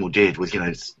Admiral did was,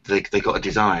 they got a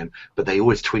design, but they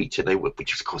always tweaked it,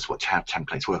 which is of course what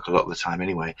templates work a lot of the time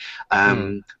anyway,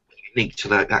 unique to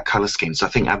that colour scheme. So I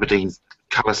think Aberdeen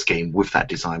colour scheme with that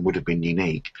design would have been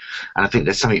unique. And I think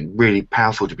there's something really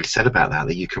powerful to be said about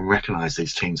that you can recognise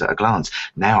these teams at a glance.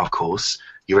 Now, of course,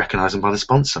 you recognise them by the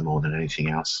sponsor more than anything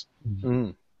else.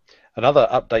 Mm. Another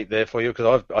update there for you,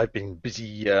 because I've been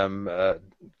busy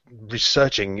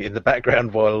researching in the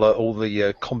background while all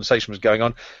the conversation was going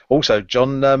on. Also,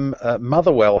 John,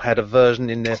 Motherwell had a version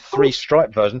in their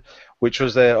 3-stripe version, which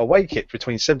was their away kit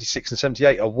between 76 and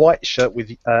 78, a white shirt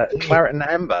with claret and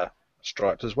amber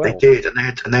stripes as well. They did, and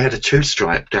they had a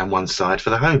 2-stripe down one side for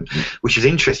the home, which is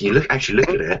interesting. You look at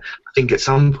it. I think at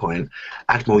some point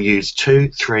Admiral used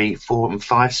 2, 3, 4, and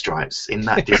 5 stripes in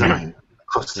that design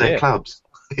across their clubs.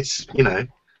 It's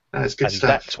that's good stuff.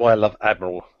 That's why I love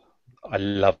Admiral. I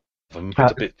love them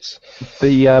to bits.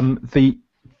 The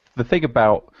thing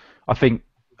about, I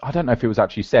don't know if it was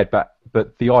actually said, but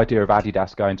the idea of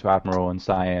Adidas going to Admiral and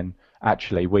saying,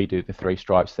 actually, we do the 3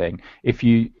 stripes thing. If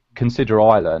you consider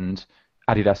Ireland,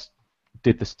 Adidas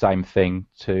did the same thing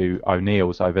to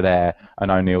O'Neill's over there, and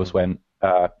O'Neill's went,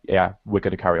 yeah, we're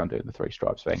going to carry on doing the 3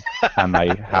 stripes thing, and they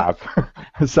have.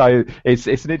 So it's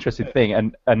an interesting thing,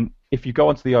 and if you go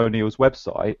onto the O'Neill's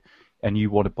website and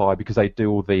you want to buy, because they do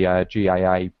all the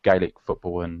GAA, Gaelic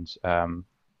football and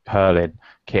hurling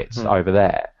kits over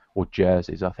there, or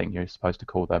jerseys, I think you're supposed to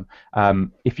call them.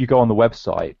 If you go on the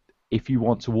website, if you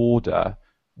want to order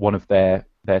one of their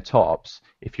tops,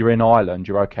 if you're in Ireland,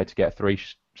 you're okay to get a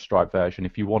 3-stripe version.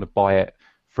 If you want to buy it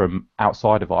from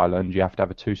outside of Ireland, you have to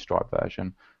have a 2-stripe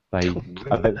version.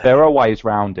 There are ways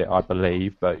around it, I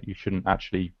believe, but you shouldn't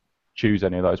actually choose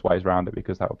any of those ways around it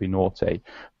because that would be naughty.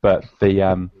 But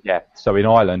so in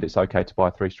Ireland it's okay to buy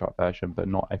a 3-stripe version, but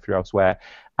not if you're elsewhere.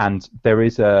 And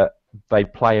they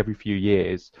play every few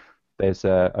years. There's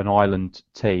an Ireland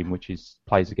team which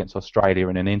plays against Australia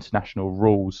in an international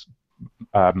rules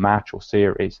match or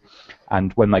series,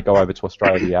 and when they go over to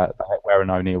Australia, they wear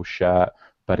an O'Neill shirt,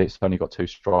 but it's only got 2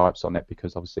 stripes on it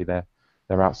because obviously they're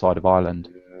outside of Ireland.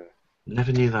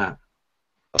 Never knew that.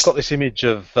 I've got this image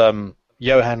of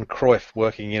Johan Cruyff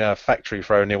working in a factory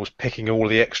for O'Neill's, picking all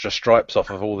the extra stripes off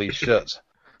of all these shirts.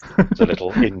 It's a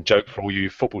little in joke for all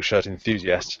you football shirt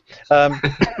enthusiasts.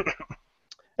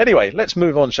 Anyway, let's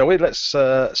move on, shall we? Let's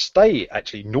stay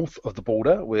actually north of the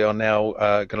border. We are now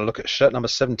going to look at shirt number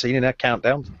 17 in our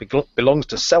countdown. It belongs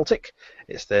to Celtic.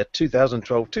 It's their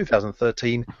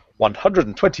 2012-2013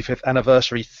 125th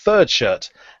anniversary 3rd shirt.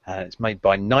 It's made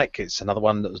by Nike. It's another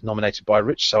one that was nominated by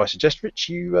Rich. So I suggest, Rich,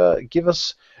 you give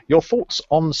us your thoughts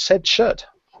on said shirt.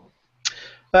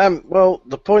 Well,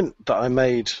 the point that I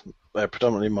made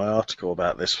predominantly in my article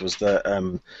about this was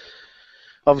that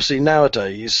obviously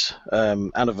nowadays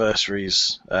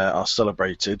anniversaries are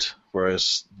celebrated,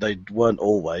 whereas they weren't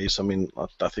always. I mean,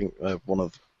 I think one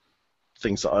of the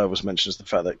things that I always mention is the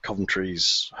fact that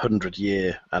Coventry's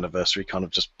 100-year anniversary kind of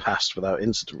just passed without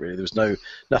incident, really. There was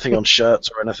nothing on shirts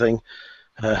or anything.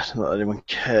 Not that anyone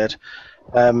cared.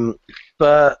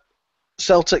 But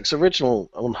Celtic's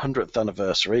original 100th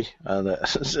anniversary, and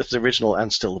it's the original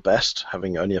and still the best,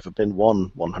 having only ever been one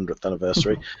 100th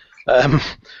anniversary.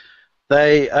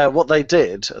 What they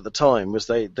did at the time was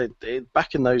they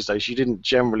back in those days, you didn't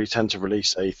generally tend to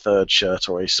release a 3rd shirt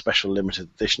or a special limited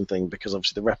edition thing because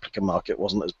obviously the replica market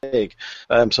wasn't as big.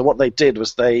 So what they did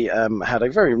was they had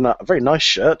a very nice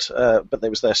shirt, but it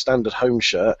was their standard home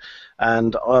shirt,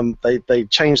 and they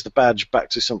changed the badge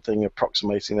back to something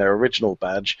approximating their original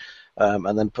badge.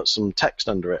 And then put some text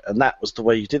under it, and that was the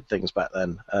way you did things back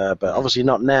then. But obviously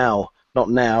not now.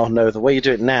 No, the way you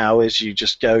do it now is you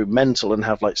just go mental and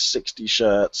have like 60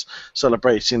 shirts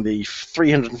celebrating the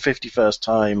 351st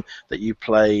time that you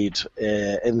played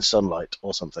in sunlight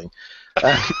or something.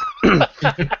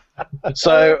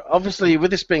 So obviously,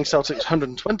 with this being Celtic's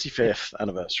 125th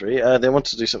anniversary, they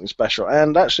wanted to do something special.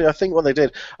 And actually, I think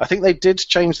they did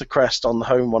change the crest on the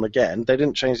home one again. They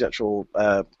didn't change the actual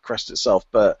crest itself,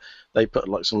 but they put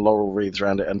like some laurel wreaths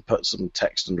around it and put some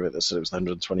text under it that said it was the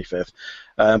 125th.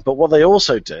 But what they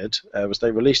also did was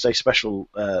they released a special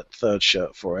 3rd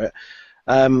shirt for it.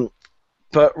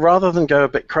 But rather than go a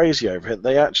bit crazy over it,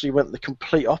 they actually went the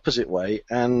complete opposite way,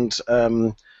 and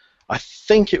I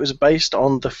think it was based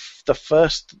on the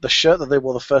shirt that they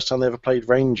wore the first time they ever played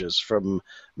Rangers from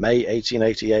May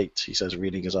 1888. He says,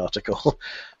 reading his article.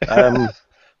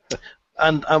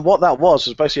 And what that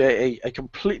was basically a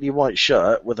completely white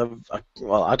shirt with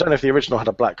well, I don't know if the original had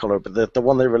a black collar, but the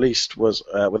one they released was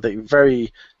with a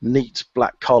very neat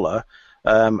black collar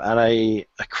and a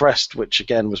crest, which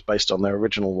again was based on their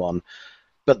original one.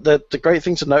 But the great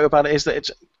thing to note about it is that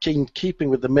it's in keeping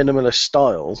with the minimalist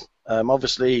style.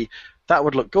 Obviously, that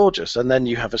would look gorgeous, and then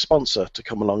you have a sponsor to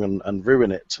come along and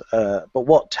ruin it. But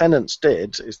what Tennent's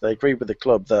did is they agreed with the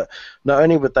club that not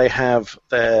only would they have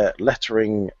their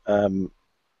lettering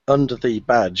under the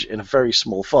badge in a very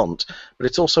small font, but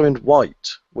it's also in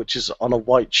white, which is on a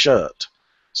white shirt.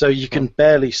 So you can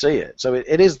barely see it. So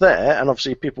it is there, and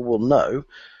obviously people will know,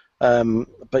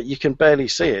 but you can barely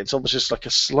see it. It's almost just like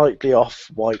a slightly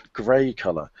off-white grey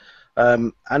colour.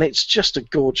 And it's just a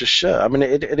gorgeous shirt. I mean,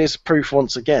 it is proof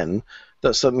once again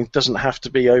that something doesn't have to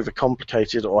be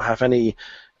overcomplicated or have any,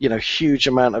 huge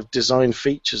amount of design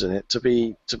features in it to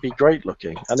be great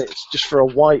looking. And it's just for a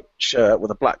white shirt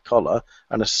with a black collar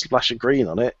and a splash of green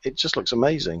on it. It just looks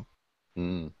amazing.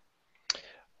 Mm.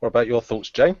 What about your thoughts,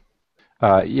 Jay?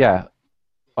 Yeah,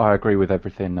 I agree with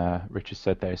everything Richard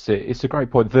said there. It's a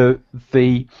great point.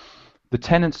 The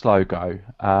Tennent's logo.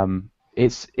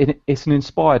 It's an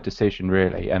inspired decision,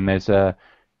 really, and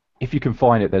if you can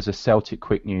find it, there's a Celtic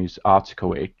Quick News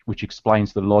article which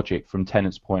explains the logic from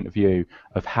Tennent's point of view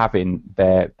of having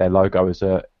their logo as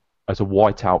a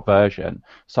whiteout version.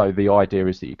 So the idea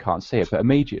is that you can't see it, but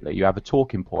immediately you have a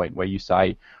talking point where you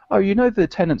say, "Oh, the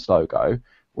Tennent's logo,"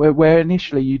 where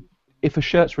initially if a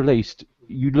shirt's released,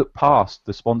 you look past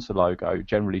the sponsor logo,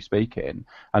 generally speaking,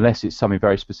 unless it's something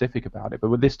very specific about it. But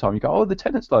with this time, you go, "Oh, the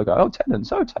Tennent's logo. Oh,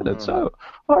 Tennent's. Oh, Tennent's. Oh,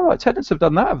 all right. Tennent's have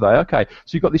done that, have they? Okay."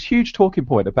 So you've got this huge talking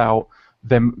point about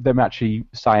them actually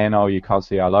saying, "Oh, you can't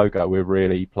see our logo. We've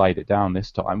really played it down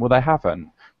this time." Well, they haven't,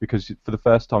 because for the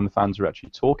first time, the fans are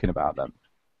actually talking about them,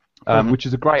 which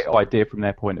is a great idea from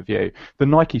their point of view. The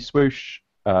Nike swoosh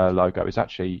logo is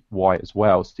actually white as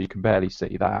well, so you can barely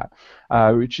see that,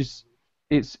 which is.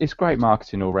 It's great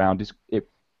marketing all round. It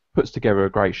puts together a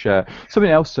great shirt.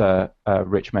 Something else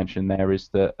Rich mentioned there is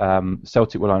that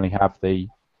Celtic will only have the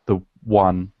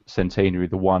one centenary,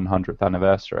 the 100th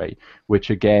anniversary, which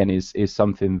again is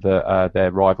something that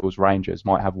their rivals Rangers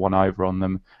might have one over on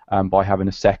them by having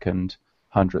a second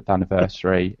 100th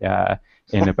anniversary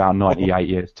in about 98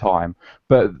 years' time.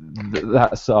 But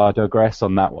that's I digress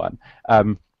on that one.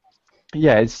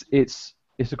 Yeah, it's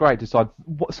a great design.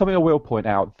 Something I will point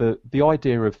out, the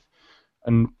idea of,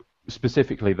 and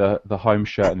specifically the home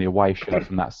shirt and the away shirt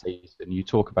from that season, you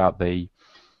talk about the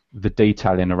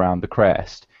detailing around the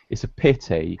crest. It's a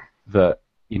pity that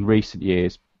in recent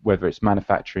years, whether it's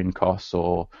manufacturing costs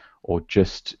or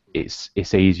just it's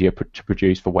easier to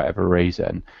produce for whatever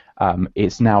reason,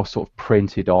 it's now sort of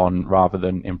printed on rather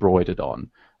than embroidered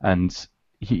on. And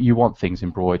you want things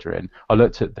embroidering. I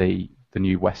looked at the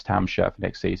new West Ham shirt for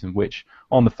next season, which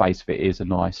on the face of it is a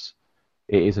nice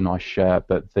shirt,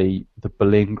 but the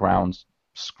Berlin Grounds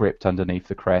script underneath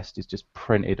the crest is just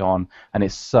printed on, and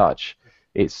it's so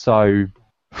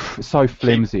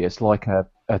flimsy. It's like a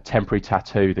temporary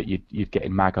tattoo that you'd get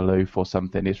in Magaluf or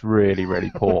something. It's really,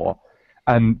 really poor,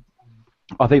 and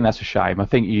I think that's a shame. I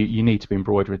think you need to be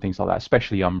embroidering things like that,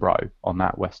 especially Umbro on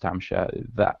that West Ham shirt.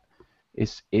 That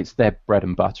it's their bread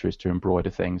and butter is to embroider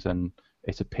things, and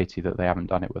it's a pity that they haven't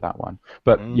done it with that one.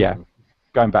 But yeah,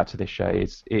 going back to this shirt,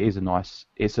 it is a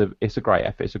great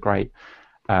effort. It's a great,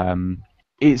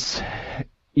 it's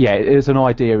an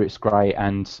idea. It's great,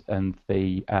 and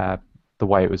the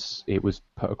way it was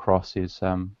put across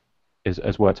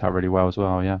has worked out really well as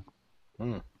well. Yeah.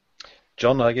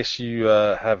 John, I guess you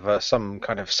have some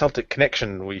kind of Celtic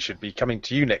connection. We should be coming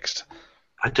to you next.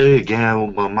 I do, yeah.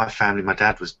 Well, my family, my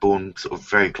dad was born sort of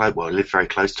very close. Well, lived very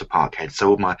close to Parkhead, so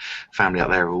all my family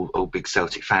up there are all big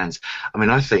Celtic fans. I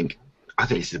mean, I think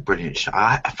this is a brilliant shirt.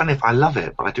 Funny if I love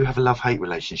it, but I do have a love-hate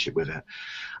relationship with it.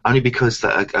 Only because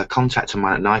a contact of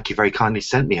mine at Nike very kindly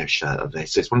sent me a shirt of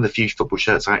this. It's one of the few football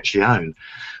shirts I actually own.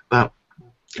 But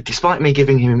despite me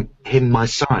giving him my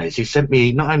size, he sent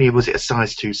me, not only was it a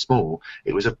size too small,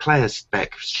 it was a player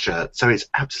spec shirt, so it's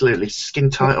absolutely skin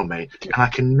tight on me, and I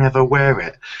can never wear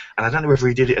it. And I don't know whether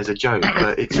he did it as a joke,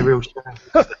 but it's a real shame.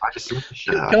 I just love the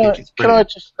shirt. I think it's brilliant. Can I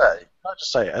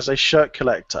just say, as a shirt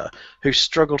collector who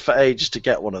struggled for ages to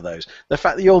get one of those, the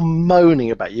fact that you're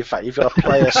moaning about the fact you've got a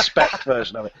player spec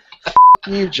version of it,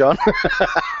 you, John.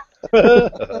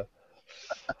 Yeah,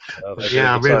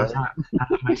 I realised that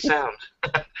makes sound.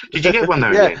 Did you get one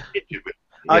though? Yeah. Yeah,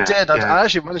 I did. yeah. I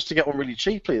actually managed to get one really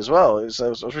cheaply as well. I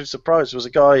was really surprised. There was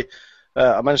a guy.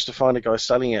 I managed to find a guy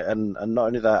selling it, and not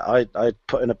only that, I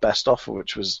put in a best offer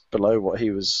which was below what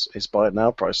his buy it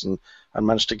now price, and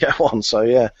managed to get one. So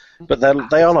yeah, but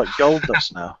they are like gold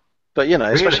dust now. But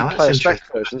Really? especially That's player spec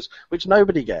interesting. versions, which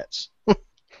nobody gets.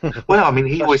 Well, I mean,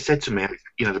 he always said to me,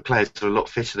 the players are a lot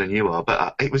fitter than you are,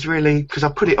 but it was really, because I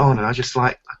put it on and I just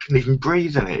I couldn't even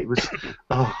breathe in it. It was,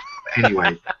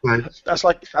 anyway. That's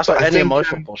like any of my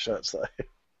football shirts though.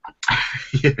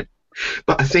 Yeah.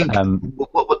 But I think Um,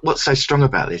 what's so strong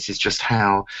about this is just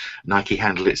how Nike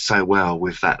handled it so well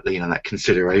with that, that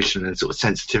consideration and sort of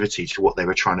sensitivity to what they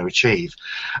were trying to achieve.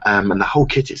 And the whole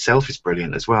kit itself is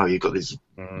brilliant as well. You've got these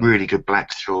really good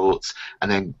black shorts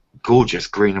and then gorgeous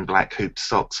green and black hoop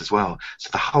socks as well. So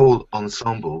the whole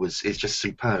ensemble is just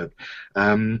superb.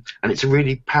 And it's a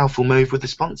really powerful move with the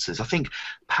sponsors. I think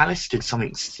Palace did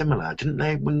something similar, didn't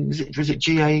they? When was it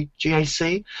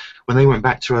GAC? When they went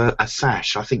back to a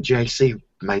sash, I think GAC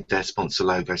made their sponsor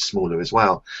logo smaller as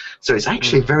well. So it's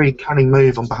actually a very cunning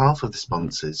move on behalf of the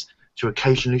sponsors to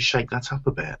occasionally shake that up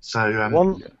a bit. So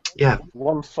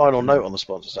one final note on the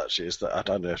sponsors actually is that I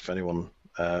don't know if anyone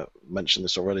mentioned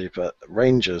this already, but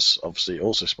Rangers, obviously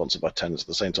also sponsored by Tennent's at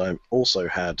the same time, also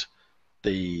had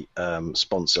the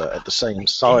sponsor at the same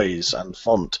size and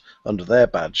font under their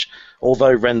badge,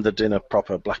 although rendered in a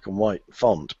proper black and white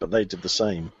font, but they did the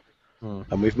same.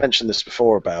 And we've mentioned this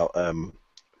before about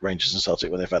Rangers and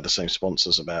Celtic when they've had the same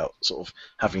sponsors, about sort of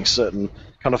having certain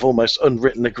kind of almost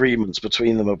unwritten agreements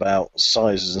between them about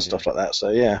sizes and stuff like that. So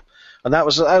yeah, and that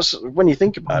was when you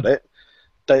think about it,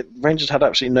 Rangers had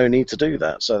absolutely no need to do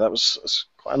that. So that was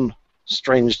quite a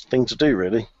strange thing to do,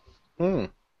 really. I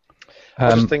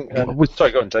just think.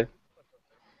 Sorry, go on, Jay.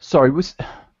 Sorry,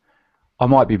 I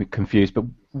might be a bit confused, but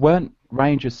weren't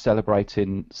Rangers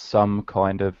celebrating some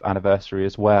kind of anniversary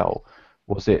as well?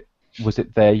 Was it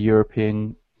their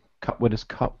European Cup Winners'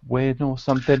 Cup win or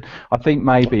something? I think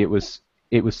maybe it was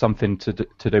something to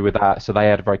do with that. So they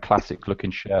had a very classic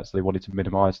looking shirt, so they wanted to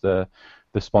minimise the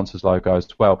sponsors' logo as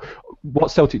well.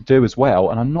 What Celtic do as well,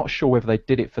 and I'm not sure whether they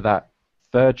did it for that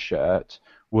third shirt,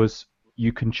 was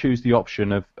you can choose the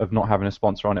option of not having a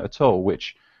sponsor on it at all,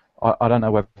 which I don't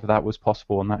know whether that was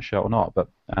possible on that shirt or not, but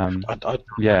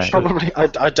yeah. Probably,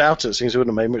 I doubt it, since it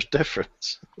wouldn't have made much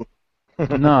difference.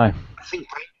 No. I think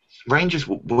Rangers,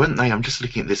 weren't they? I'm just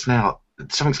looking at this now.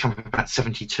 Something's come up about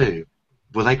 72.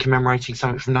 Were they commemorating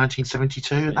something from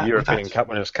 1972? European Cup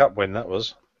Winners' Cup win, that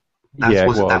was. That must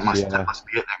was. That must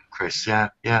be it then, Chris. Yeah,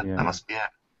 that must be it.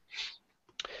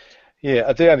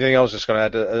 Yeah, the only thing I was just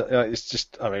going to add, it's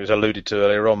just, I mean, it was alluded to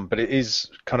earlier on, but it is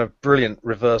kind of brilliant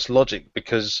reverse logic,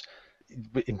 because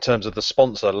in terms of the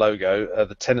sponsor logo,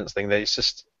 the Tennent's thing, it's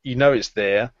just, it's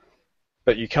there,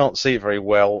 but you can't see it very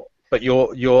well, but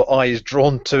your eye is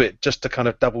drawn to it just to kind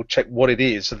of double check what it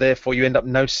is, so therefore you end up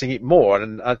noticing it more,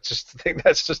 and I just think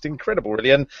that's just incredible,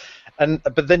 really.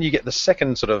 But then you get the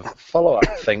second sort of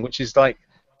follow-up thing, which is like,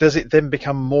 does it then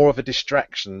become more of a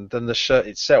distraction than the shirt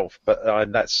itself? But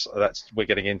that's we're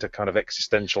getting into kind of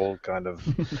existential kind of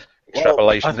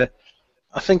extrapolation there.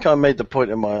 I think I made the point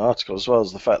in my article as well,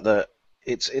 as the fact that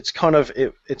it's kind of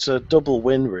it's a double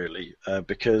win, really,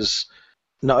 because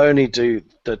not only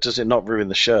does it not ruin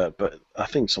the shirt, but I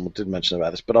think someone did mention about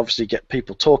this, but obviously get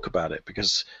people talk about it,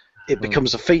 because it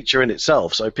becomes a feature in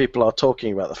itself. So people are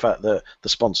talking about the fact that the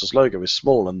sponsor's logo is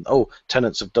small, and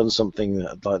Tennent's have done something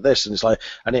like this, and it's like,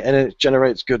 and it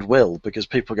generates goodwill, because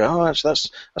people go, oh, actually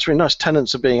that's really nice.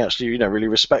 Tennent's are being actually really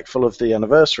respectful of the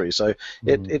anniversary. So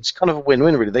it's kind of a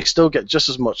win-win, really. They still get just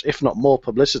as much, if not more,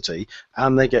 publicity,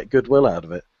 and they get goodwill out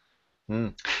of it.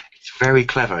 It's very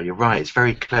clever. You're right. It's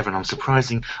very clever, and I'm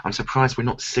surprised we're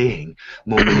not seeing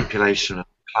more manipulation of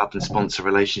club and sponsor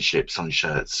relationships on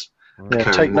shirts.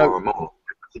 Yeah, take note. More and more.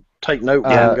 Take note,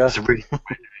 it's a really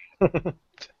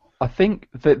I think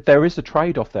that there is a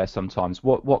trade-off there sometimes.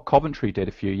 What Coventry did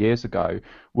a few years ago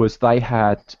was they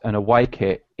had an away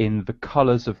kit in the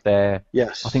colours of their,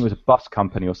 yes, I think it was a bus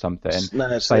company or something. No,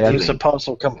 it's a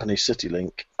parcel company,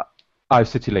 CityLink. Oh,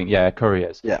 CityLink, yeah,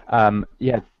 couriers. Yeah.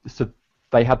 So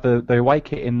they had the away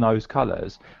kit in those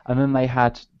colours, and then they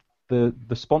had the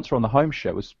sponsor on the home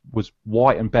shirt was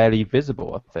white and barely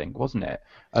visible, I think, wasn't it?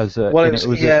 It was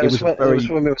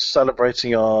when we were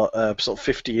celebrating our sort of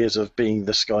 50 years of being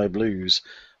the Sky Blues,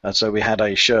 and so we had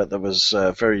a shirt that was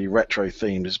very retro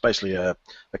themed. It's basically a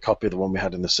copy of the one we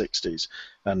had in the 60s,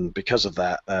 and because of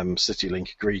that,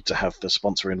 CityLink agreed to have the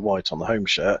sponsor in white on the home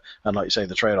shirt, and like you say,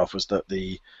 the trade-off was that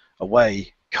the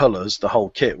away colours, the whole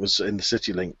kit was in the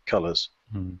CityLink colours.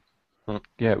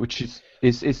 Yeah, which is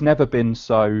it's never been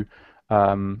so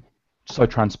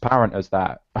transparent as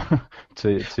that. I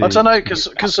don't know,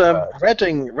 because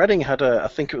Reading had I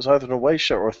think it was either an away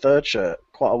shirt or a third shirt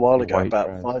quite a while ago,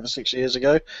 about 5 or 6 years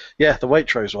ago. Yeah, the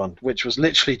Waitrose one, which was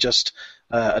literally just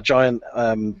a giant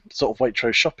sort of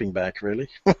Waitrose shopping bag, really,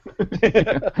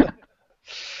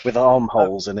 with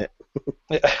armholes in it.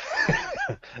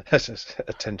 That's just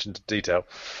attention to detail.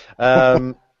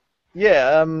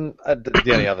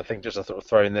 The only other thing just I thought of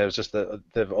throw in there was just that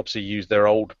they've obviously used their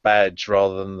old badge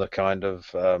rather than the kind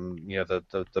of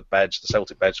the badge, the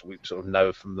Celtic badge that we sort of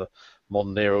know from the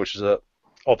modern era, which is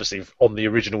obviously on the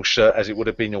original shirt as it would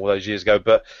have been all those years ago,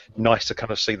 but nice to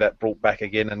kind of see that brought back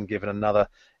again and given another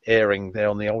airing there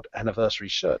on the old anniversary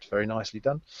shirt. Very nicely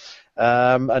done.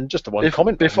 And just one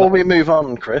comment before we move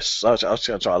on, Chris. I'll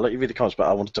let you read the comments, but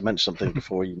I wanted to mention something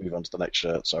before you move on to the next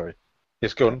shirt. Sorry.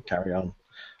 Yes, go on. Carry on.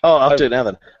 Oh, I'll do it now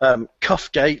then.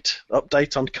 Cuffgate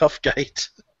update on Cuffgate.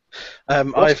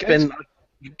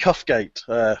 Cuffgate,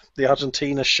 the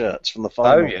Argentina shirts from the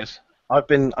final. Oh yes. I've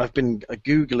been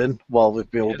googling while we've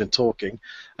all been talking,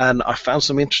 and I found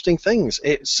some interesting things.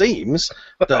 It seems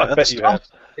that I bet you have.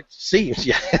 It seems,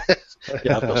 yeah,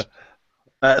 yeah, of course.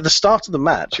 At the start of the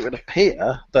match, it would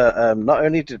appear that not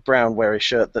only did Brown wear a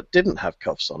shirt that didn't have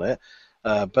cuffs on it,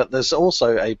 but there's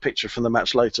also a picture from the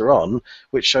match later on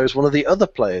which shows one of the other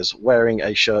players wearing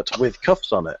a shirt with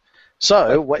cuffs on it.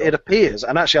 So it appears,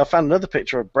 and actually I found another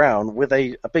picture of Brown with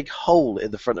a big hole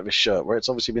in the front of his shirt where it's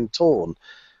obviously been torn,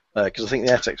 because I think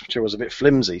the Airtex material was a bit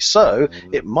flimsy. So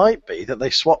it might be that they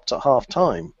swapped at half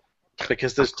time,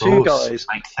 because there's two guys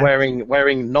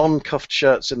wearing non-cuffed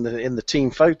shirts in the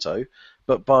team photo,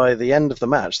 but by the end of the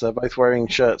match they're both wearing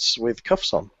shirts with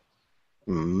cuffs on.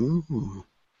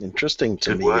 Interesting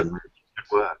to me. Good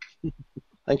work.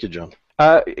 Thank you, John.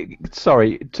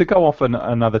 Sorry, to go off on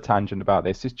another tangent about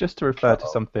this, is just to refer to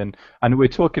something, and we're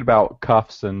talking about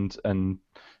cuffs and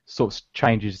sort of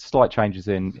slight changes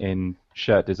in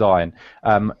shirt design.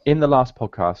 In the last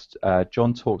podcast,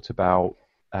 John talked about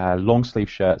long sleeve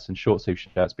shirts and short sleeve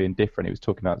shirts being different. He was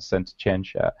talking about the centre chin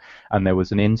shirt, and there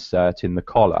was an insert in the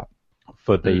collar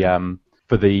for the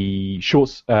for the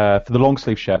long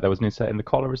sleeve shirt. There was an insert in the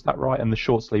collar, is that right? And the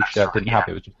short sleeve shirt didn't have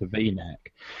it; it was just a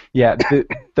V-neck. Yeah,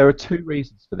 there are two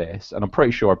reasons for this, and I'm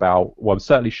pretty sure about. Well, I'm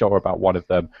certainly sure about one of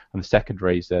them, and the second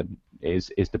reason is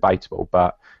debatable,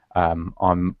 but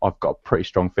I've got a pretty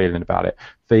strong feeling about it.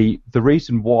 The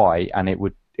reason why, and it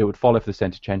would follow for the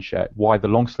centre chin shirt, why the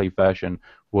long sleeve version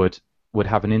would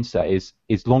have an insert is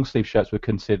long sleeve shirts were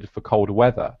considered for colder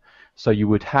weather. So you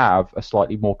would have a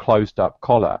slightly more closed up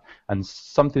collar, and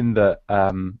something that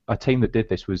a team that did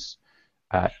this was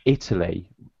Italy.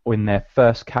 In their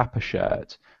first Kappa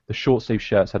shirt, the short sleeve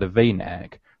shirts had a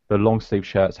V-neck, the long sleeve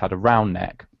shirts had a round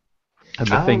neck, and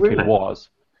the thinking was,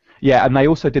 yeah, and they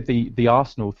also did the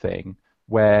Arsenal thing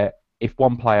where if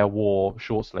one player wore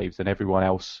short sleeves, then everyone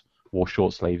else wore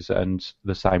short sleeves, and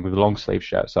the same with the long sleeve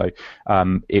shirt. So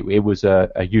it was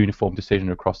a uniform decision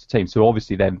across the team. So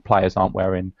obviously then players aren't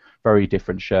wearing very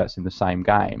different shirts in the same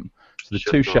game. So the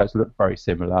two shirts look very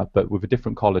similar, but with a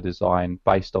different collar design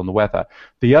based on the weather.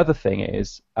 The other thing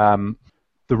is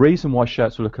the reason why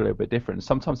shirts will look a little bit different.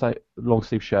 Sometimes long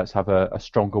sleeve shirts have a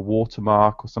stronger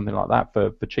watermark or something like that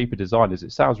for cheaper designers.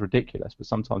 It sounds ridiculous, but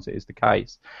sometimes it is the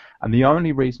case. And the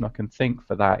only reason I can think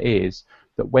for that is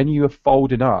that when you are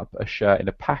folding up a shirt in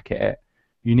a packet,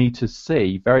 you need to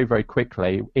see very, very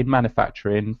quickly in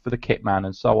manufacturing for the kit man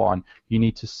and so on, you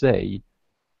need to see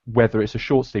whether it's a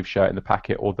short sleeve shirt in the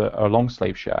packet or a long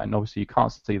sleeve shirt, and obviously you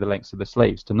can't see the lengths of the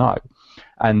sleeves to know.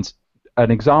 And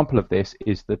an example of this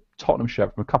is the Tottenham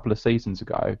shirt from a couple of seasons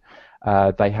ago.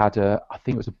 They had I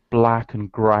think it was a black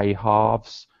and grey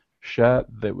halves shirt.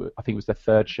 I think it was their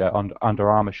third shirt,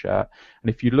 Under Armour shirt. And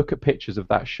if you look at pictures of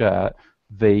that shirt,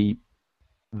 the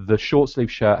short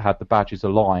sleeve shirt had the badges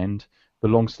aligned. The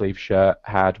long sleeve shirt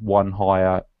had one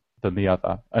higher than the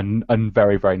other, and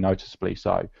very, very noticeably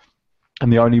so.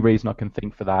 And the only reason I can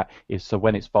think for that is so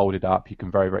when it's folded up, you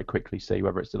can very, very quickly see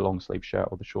whether it's the long sleeve shirt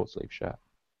or the short sleeve shirt.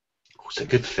 It's a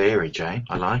good theory, Jay.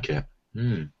 I like it.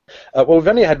 Well, we've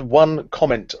only had one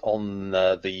comment on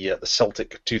the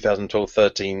Celtic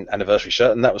 2012-13 anniversary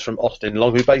shirt, and that was from Austin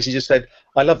Long, who basically just said,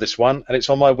 "I love this one, and it's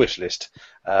on my wish list,"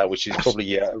 which is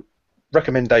probably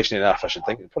recommendation enough, I should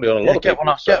think. Probably on a lot of people.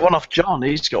 Get one off John.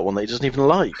 He's got one that he doesn't even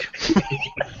like.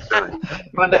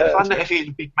 Find out if he's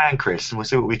a big man, Chris, and we'll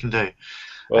see what we can do.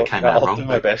 Well, I'll wrong, do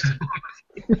my best.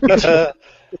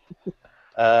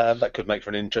 That could make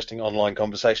for an interesting online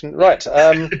conversation. Right.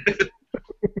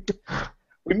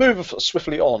 We move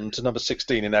swiftly on to number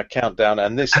 16 in our countdown,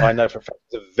 and this I know for a fact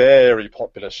is a very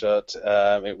popular shirt.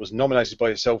 It was nominated by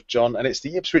yourself, John, and it's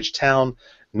the Ipswich Town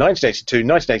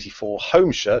 1982-1984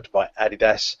 home shirt by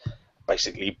Adidas.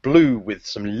 Basically blue with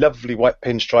some lovely white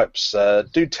pinstripes.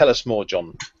 Do tell us more,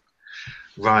 John.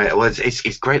 Right. Well,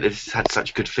 it's great that it's had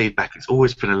such good feedback. It's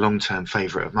always been a long-term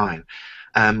favourite of mine.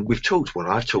 I've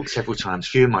talked several times. A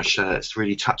few of my shirts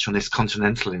really touch on this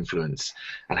continental influence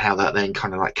and how that then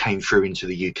kind of like came through into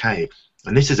the UK.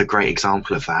 And this is a great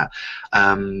example of that.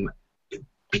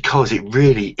 because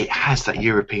it has that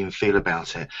European feel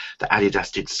about it that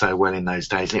Adidas did so well in those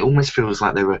days, and it almost feels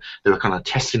like they were kind of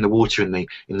testing the water on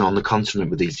the continent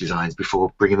with these designs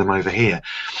before bringing them over here.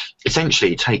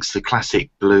 Essentially, it takes the classic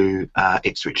blue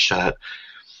Ipswich shirt,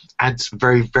 adds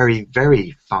very, very,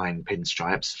 very fine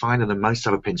pinstripes, finer than most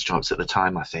other pinstripes at the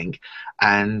time, I think,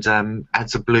 and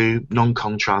adds a blue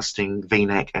non-contrasting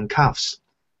V-neck and cuffs.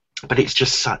 But it's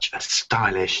just such a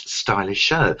stylish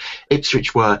shirt.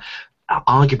 Ipswich were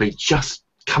arguably just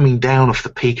coming down off the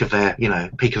peak of their,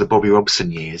 peak of the Bobby Robson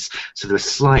years, so they were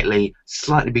slightly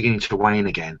beginning to wane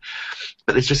again.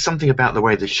 But there's just something about the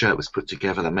way the shirt was put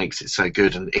together that makes it so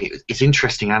good, and it's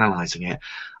interesting analysing it.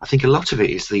 I think a lot of it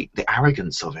is the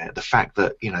arrogance of it, the fact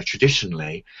that,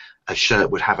 traditionally a shirt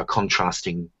would have a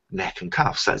contrasting neck and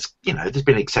cuffs. That's, there's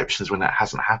been exceptions when that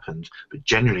hasn't happened, but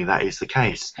generally that is the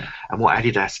case. And what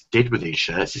Adidas did with these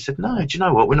shirts, he said, no, do you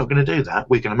know what, we're not going to do that.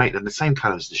 We're going to make them the same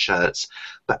colour as the shirts,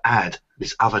 but add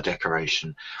this other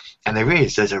decoration. And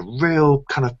there's a real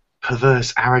kind of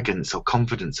perverse arrogance or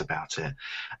confidence about it,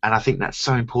 and I think that's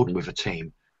so important with a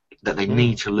team, that they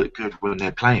need to look good when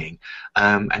they're playing,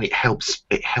 and it helps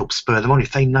spur them on.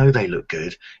 If they know they look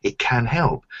good, it can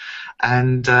help,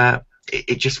 and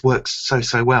it just works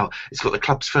so well. It's got the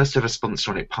club's first ever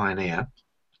sponsor on it, Pioneer,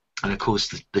 and of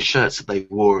course the shirts that they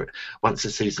wore once the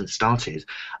season started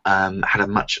had a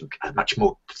much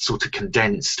more sort of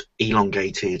condensed,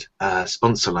 elongated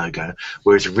sponsor logo,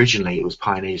 whereas originally it was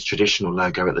Pioneer's traditional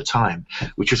logo at the time,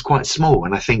 which was quite small.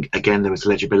 And I think again there was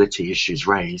legibility issues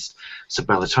raised, so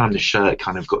by the time the shirt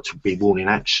kind of got to be worn in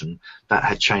action, that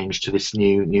had changed to this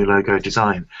new logo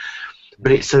design.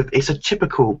 But it's a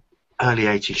typical early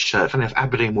 80s shirt. Funny enough,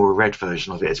 Aberdeen wore a red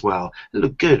version of it as well. It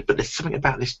looked good, but there's something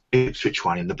about this Ipswich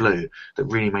one in the blue that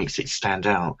really makes it stand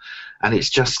out. And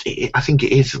it's just, I think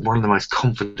it is one of the most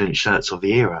confident shirts of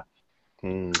the era.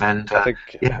 And I think,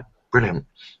 brilliant.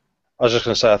 I was just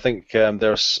going to say, I think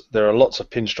there are lots of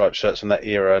pinstripe shirts from that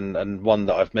era, and one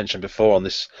that I've mentioned before on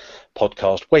this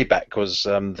podcast way back was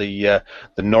the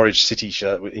Norwich City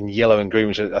shirt in yellow and green,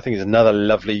 which I think is another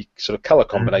lovely sort of colour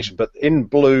combination, but in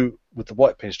blue with the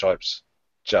white pinstripes,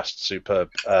 just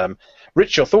superb.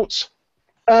 Rich, your thoughts?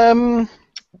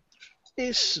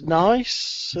 It's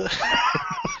nice.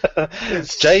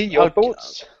 Jay, your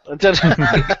thoughts?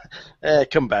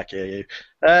 Come back here, you.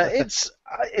 It's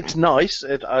nice.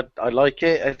 I like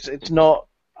it. It's not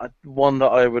one that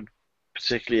I would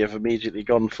particularly have immediately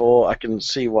gone for. I can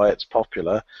see why it's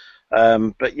popular.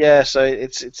 But yeah, so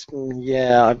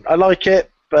I like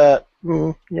it. But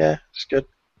it's good.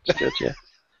 It's good. Yeah.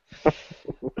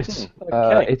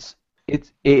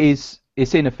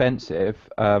 It's inoffensive.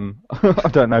 I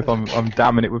don't know if I'm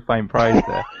damning it with faint praise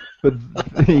there, but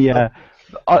the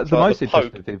most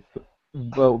interesting thing.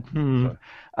 Well,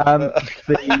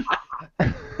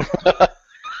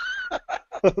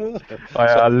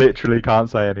 I literally can't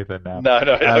say anything now.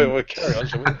 No, we'll carry on,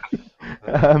 shall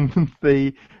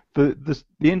we?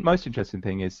 The most interesting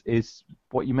thing is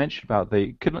what you mentioned about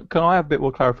the. Can I have a bit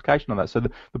more clarification on that? So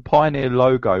the Pioneer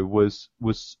logo was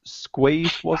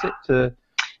squeezed, was it?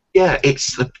 Yeah,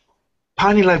 it's the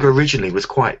Pioneer logo originally was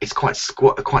quite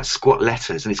squat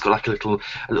letters, and it's got like a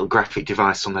little graphic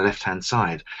device on the left hand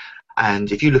side.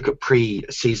 And if you look at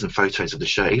pre-season photos of the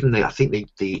shirt, even I think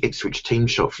the Ipswich team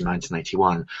shot from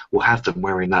 1981 will have them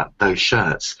wearing those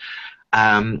shirts.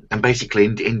 And basically,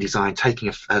 in design, taking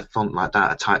a font like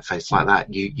that, a typeface like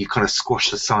that, you kind of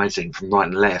squash the sizing from right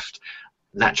and left.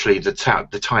 Naturally,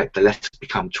 the letters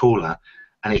become taller,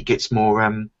 and it gets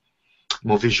more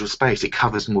visual space. It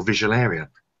covers more visual area.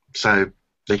 So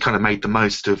they kind of made the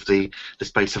most of the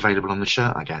space available on the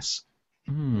shirt, I guess.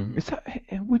 Is that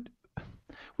would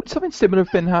something similar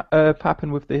have been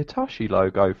happened with the Hitachi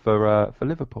logo for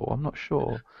Liverpool? I'm not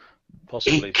sure.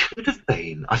 Possibly. It could have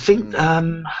been. I think.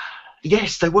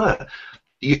 Yes, they were.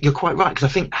 You're quite right, because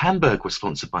I think Hamburg was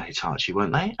sponsored by Hitachi,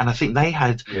 weren't they? And I think they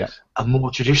had a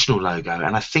more traditional logo,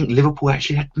 and I think Liverpool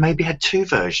actually maybe had two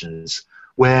versions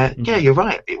where, you're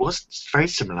right, it was very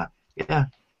similar. Yeah.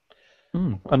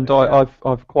 And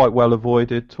I've quite well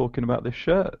avoided talking about this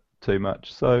shirt too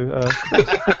much, so...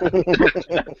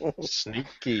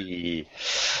 Sneaky.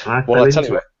 Well, I tell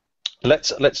you what.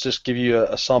 Let's just give you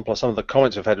a sample of some of the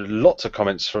comments. We've had lots of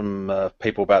comments from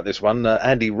people about this one.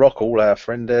 Andy Rockall, our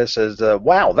friend there, says,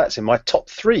 wow, that's in my top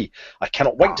 3. I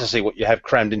cannot wait to see what you have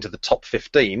crammed into the top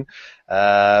 15.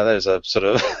 There's a sort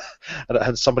of...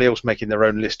 and somebody else making their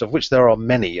own list, of which there are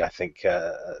many, I think.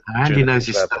 Andy knows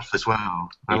his stuff as well.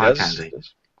 I like Andy.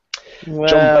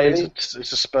 Well, it's a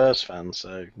Spurs fan,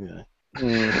 so,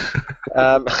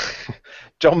 Um,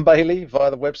 John Bailey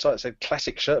via the website said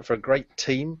classic shirt for a great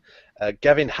team.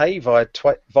 Gavin Hay via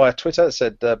Twitter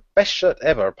said best shirt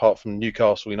ever apart from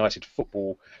Newcastle United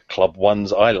Football Club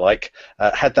ones I like.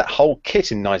 Had that whole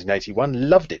kit in 1981.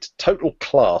 Loved it. Total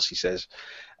class, he says.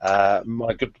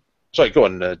 My good. Sorry, go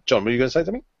on, John. Were you going to say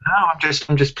something? No,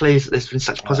 I'm just pleased that there's been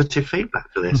such positive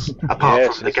feedback for this.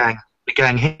 Apart from the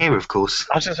gang here, of course.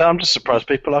 I was going to say, I'm just surprised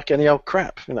people like any old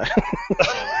crap, you know.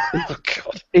 Oh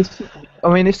God.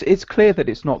 It's clear that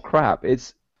it's not crap.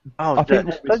 It's. Oh,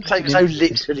 don't take it so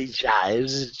literally, Jay. It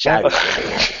was a joke.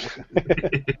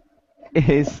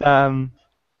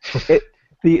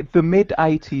 The mid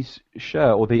 '80s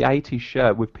shirt or the '80s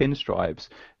shirt with pinstripes.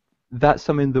 That's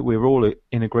something that we're all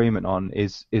in agreement on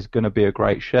is going to be a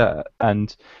great shirt,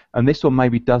 and this one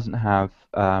maybe doesn't have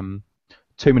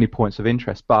too many points of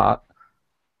interest, but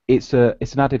it's an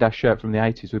Adidas shirt from the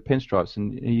 '80s with pinstripes,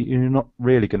 and you're not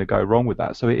really going to go wrong with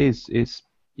that. So it's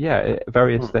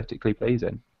very aesthetically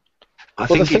pleasing. I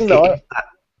think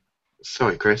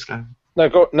sorry, Chris, go. No,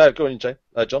 go on, Jay.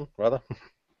 John, rather.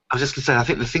 I was just going to say, I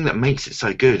think the thing that makes it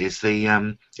so good is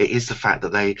the fact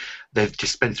that they've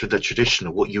dispensed with the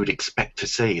traditional, what you would expect to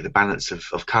see, the balance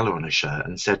of colour on a shirt,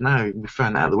 and said, no, we're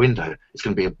throwing that out the window. It's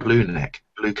going to be a blue neck,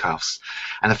 blue cuffs.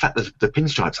 And the fact that the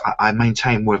pinstripes, I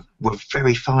maintain, were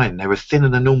very fine. They were thinner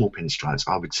than normal pinstripes,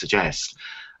 I would suggest.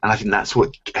 And I think that's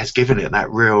what has given it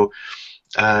that real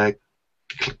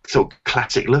sort of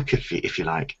classic look, if you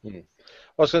like.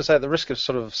 I was going to say, at the risk of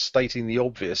sort of stating the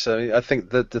obvious, I think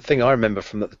the thing I remember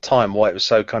from at the time why it was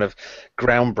so kind of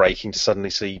groundbreaking to suddenly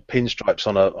see pinstripes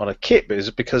on a kit is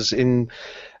because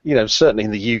certainly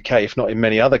in the UK, if not in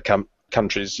many other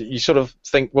countries, you sort of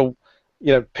think, well,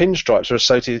 pinstripes are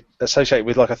associated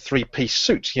with like a three-piece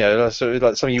suit, so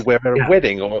like something you wear at a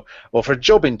wedding or for a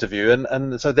job interview,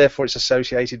 and so therefore it's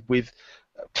associated with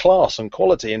class and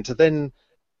quality. And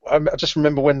I just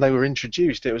remember when they were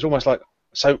introduced, it was almost like,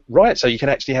 so you can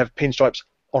actually have pinstripes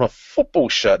on a football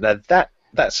shirt. Now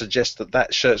that suggests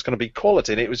that shirt's going to be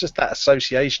quality, and it was just that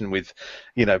association with,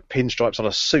 pinstripes on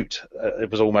a suit.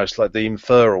 It was almost like the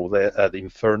inferral there, the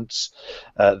inference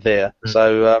there.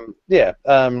 So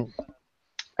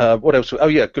what else? Oh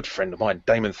yeah, a good friend of mine,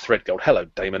 Damon Threadgold. Hello,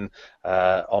 Damon.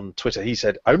 On Twitter, he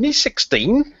said only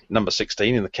 16, number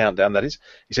 16 in the countdown. That is,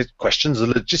 he said questions the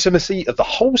legitimacy of the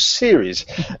whole series.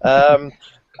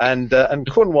 And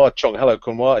Kunwa Chong, hello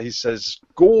Kunwa, he says,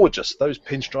 gorgeous, those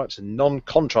pinstripes and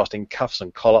non-contrasting cuffs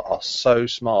and collar are so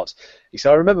smart. He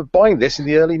said, I remember buying this in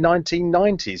the early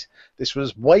 1990s. This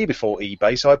was way before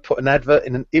eBay, so I put an advert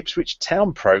in an Ipswich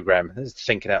Town programme. This is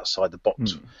thinking outside the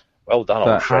box. Well done,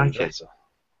 old friend.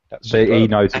 He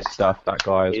knows his stuff, that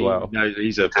guy as well.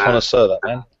 He's a connoisseur, that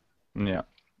man. Yeah.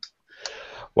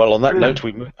 Well, on that note,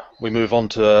 we move on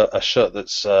to a shirt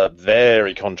that's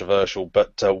very controversial,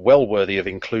 but well worthy of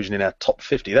inclusion in our top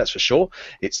 50, that's for sure.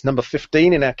 It's number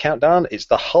 15 in our countdown. It's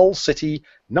the Hull City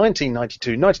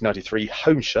 1992-1993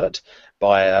 home shirt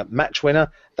by a match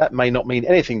winner. That may not mean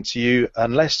anything to you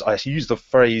unless I use the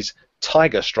phrase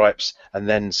tiger stripes, and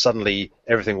then suddenly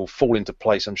everything will fall into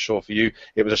place, I'm sure, for you.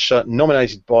 It was a shirt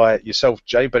nominated by yourself,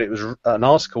 Jay, but it was an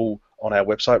article on our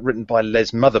website written by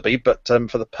Les Motherby. But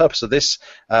for the purpose of this,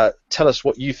 tell us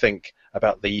what you think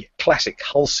about the classic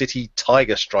Hull City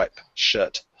tiger stripe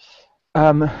shirt.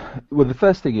 Well, the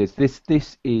first thing is this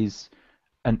is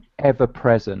an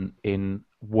ever-present in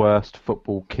worst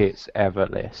football kits ever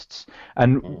lists,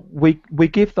 and we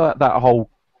give that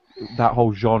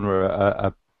whole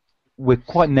genre we're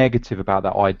quite negative about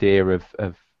that idea of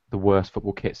the worst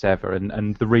football kits ever,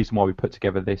 and the reason why we put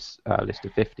together this list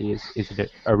of 50 is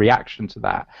a reaction to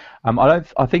that.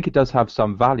 I think it does have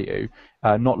some value,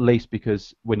 not least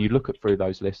because when you look through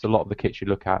those lists, a lot of the kits you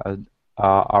look at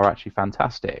are actually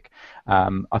fantastic.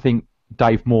 I think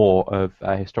Dave Moore of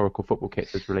Historical Football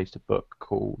Kits has released a book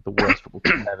called The Worst Football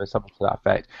Kits Ever, something to that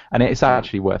effect, and it's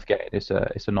actually worth getting. It's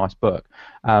a nice book.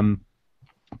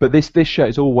 But this shirt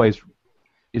is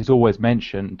always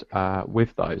mentioned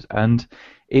with those, and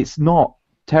it's not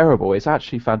terrible. It's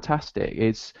actually fantastic.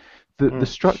 It's the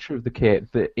structure of the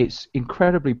kit, that it's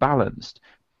incredibly balanced.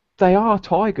 They are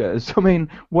Tigers. I mean,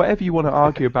 whatever you want to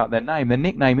argue about their name, their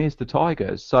nickname is the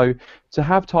Tigers. So to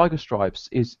have tiger stripes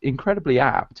is incredibly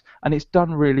apt, and it's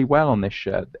done really well on this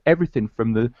shirt. Everything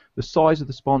from the size of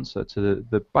the sponsor to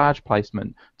the badge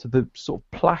placement to the sort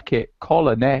of placket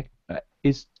collar neck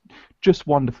is just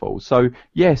wonderful. So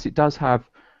yes, it does have.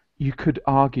 You could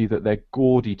argue that they're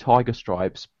gaudy tiger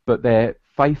stripes, but they're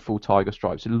faithful tiger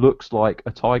stripes. It looks like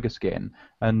a tiger skin,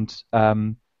 and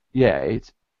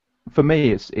it's for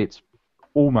me, it's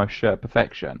almost shirt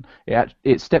perfection.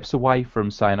 It steps away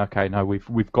from saying, okay, no,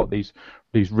 we've got these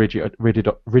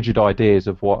rigid ideas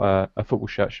of what a football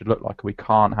shirt should look like. We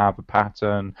can't have a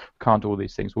pattern, can't do all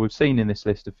these things. Well, we've seen in this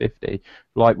list of 50,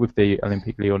 like with the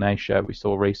Olympique Lyonnais shirt we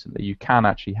saw recently, you can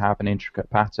actually have an intricate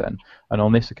pattern, and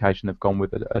on this occasion they've gone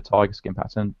with a tiger skin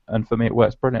pattern, and for me it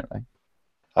works brilliantly.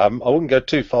 I wouldn't go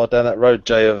too far down that road,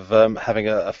 Jay, of having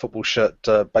a football shirt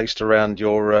based around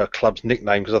your club's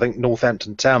nickname, because I think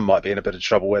Northampton Town might be in a bit of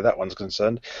trouble where that one's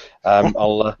concerned.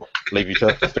 I'll leave you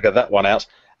to figure that one out.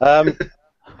 Yeah,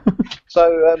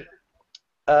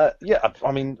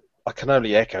 I mean, I can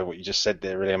only echo what you just said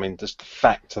there, really. I mean, just the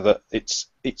fact that it's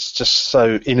just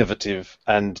so innovative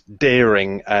and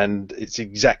daring, and it's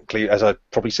exactly, as I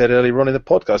probably said earlier on in the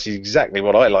podcast, is exactly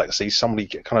what I like to see, somebody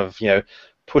kind of,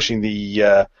 pushing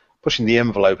the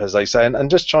envelope, as they say, and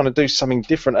just trying to do something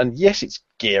different. And yes, it's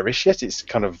garish, yes, it's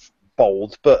kind of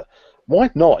bold, but why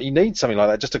not? You need something like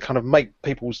that just to kind of make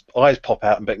people's eyes pop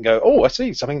out and go, oh, I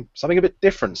see, something a bit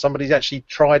different. Somebody's actually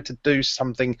tried to do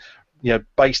something,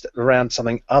 based around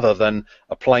something other than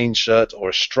a plain shirt or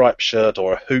a striped shirt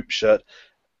or a hoop shirt.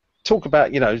 Talk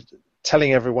about,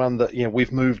 telling everyone that,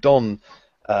 we've moved on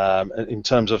in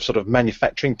terms of sort of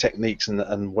manufacturing techniques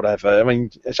and whatever. I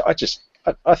mean,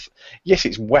 yes,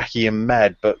 it's wacky and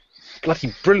mad, but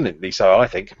bloody brilliantly so, I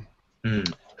think.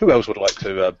 Mm. Who else would like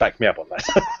to back me up on that?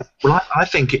 Well, I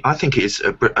think it is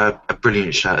a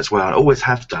brilliant shirt as well. I always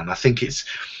have done. I think it's,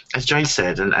 as Jay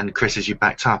said, and Chris, as you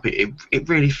backed up, it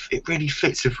really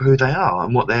fits with who they are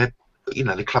and what they're,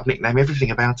 the club nickname,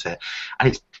 everything about it, and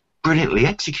it's brilliantly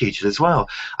executed as well.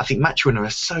 I think Match Winner are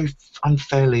so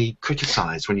unfairly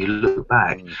criticised when you look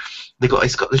back.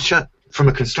 It's got the shirt, from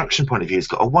a construction point of view, it's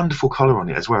got a wonderful collar on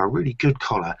it as well, a really good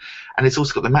collar, and it's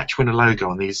also got the Match Winner logo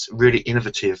on these really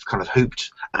innovative kind of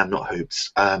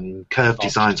curved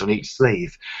designs on each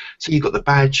sleeve. So you've got the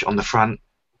badge on the front,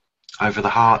 over the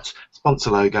heart,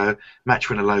 sponsor logo, Match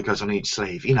Winner logos on each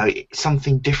sleeve. It's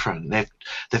something different.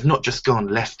 They've not just gone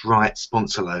left, right,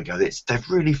 sponsor logo. They've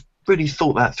really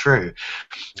thought that through.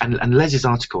 And Les's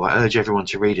article, I urge everyone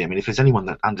to read it. I mean, if there's anyone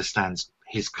that understands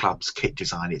his club's kit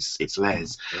design, it's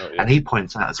Les. Oh, yeah. And he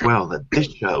points out as well that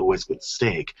this shirt always gets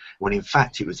stick, when in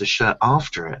fact it was the shirt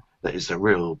after it that is the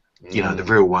real, the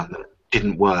real one that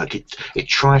didn't work. It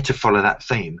tried to follow that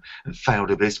theme and failed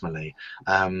abysmally.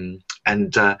 I mean,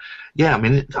 I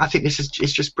think it's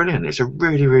just brilliant. It's a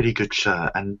really, really good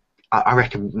shirt, and I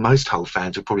reckon most Hull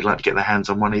fans would probably like to get their hands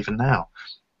on one even now.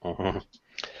 Mm-hmm.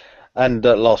 And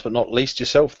last but not least,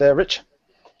 yourself there, Rich.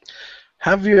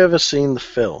 Have you ever seen the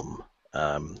film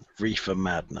Reefer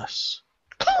Madness?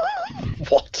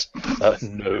 What?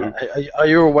 No. Are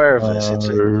you aware of this? It's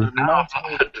a No.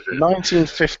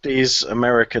 1950s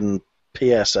American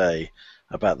PSA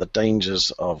about the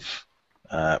dangers of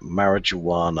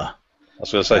marijuana. I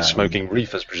was going to say smoking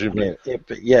reefers, presumably.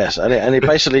 Yes, and it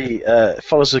basically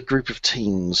follows a group of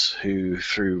teens who,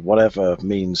 through whatever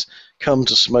means, come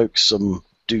to smoke some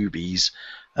doobies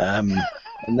and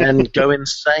then go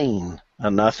insane.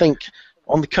 And I think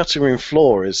on the cutting room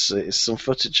floor is some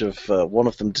footage of one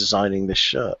of them designing this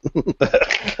shirt.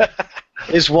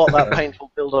 Is what that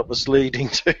painful build-up was leading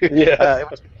to. Yeah.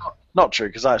 It was not true,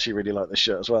 because I actually really like this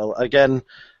shirt as well. Again,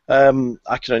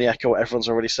 I can only echo what everyone's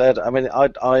already said. I mean,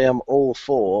 I am all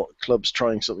for clubs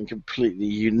trying something completely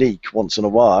unique once in a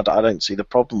while. I don't see the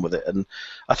problem with it. And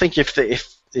I think if they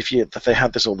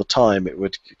had this all the time, it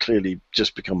would clearly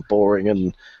just become boring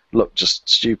and look just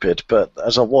stupid. But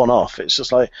as a one-off, it's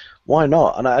just like, why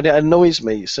not? And it annoys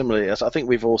me similarly, as I think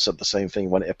we've all said the same thing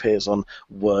when it appears on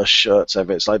worst shirts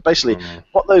ever. It's like, basically,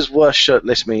 what those worst shirt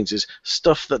list means is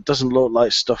stuff that doesn't look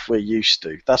like stuff we're used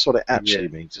to. That's what it actually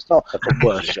means. It's not a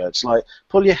worst shirt. It's like,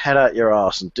 pull your head out your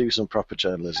arse and do some proper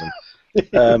journalism.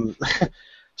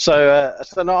 So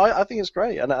no, I think it's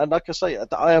great, and like I say,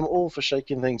 I am all for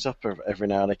shaking things up every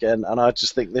now and again, and I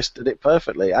just think this did it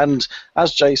perfectly. And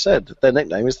as Jay said, their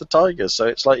nickname is the Tigers, so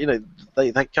it's like,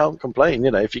 they can't complain.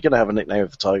 If you're going to have a nickname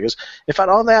of the Tigers, in fact,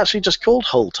 aren't they actually just called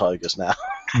Hull Tigers now?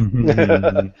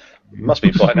 Must be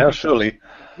by now, surely.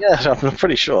 Yeah, I'm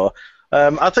pretty sure.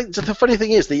 I think the funny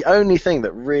thing is, the only thing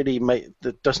that really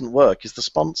that doesn't work is the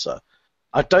sponsor.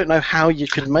 I don't know how you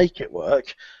could make it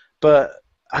work, but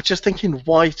I'm just thinking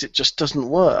white, it just doesn't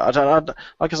work.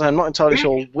 Like I say, I'm not entirely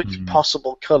sure which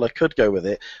possible colour could go with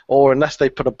it, or unless they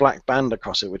put a black band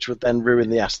across it, which would then ruin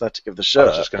the aesthetic of the shirt. I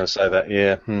was just going to say that,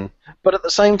 yeah. But at the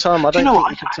same time, I don't think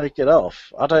you could take it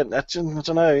off. I don't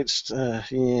know. It's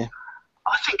yeah.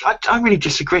 I really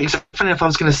disagree. It's funny enough, I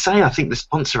was going to say I think the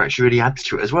sponsor actually really adds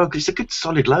to it as well because it's a good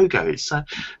solid logo. It's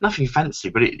nothing fancy,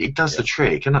 but it does the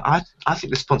trick, and I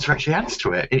think the sponsor actually adds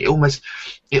to it. It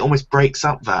almost breaks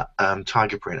up that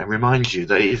tiger print and reminds you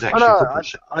that it is actually a football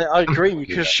shirt. I agree. You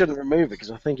just shouldn't remove it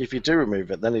because I think if you do remove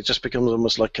it, then it just becomes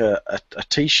almost like a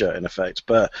T-shirt in effect.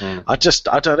 But I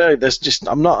don't know.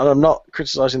 I'm not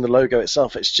criticising the logo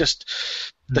itself. It's just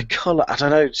the colour. I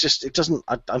don't know. It's just it doesn't.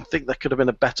 I think there could have been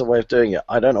a better way of doing it.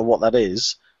 I don't know what that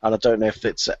is, and I don't know if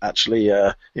it's actually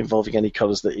involving any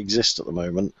colours that exist at the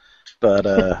moment. But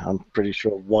I'm pretty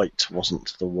sure white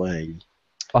wasn't the way.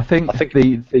 I think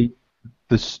the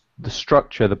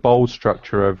structure, the bold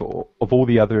structure of all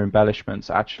the other embellishments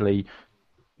actually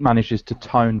manages to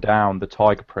tone down the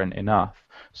tiger print enough.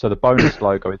 So the bonus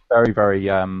logo is very, very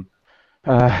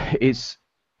it's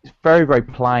very, very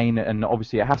plain, and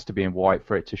obviously it has to be in white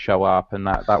for it to show up, and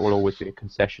that will always be a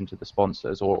concession to the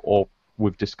sponsors, or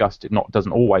we've discussed it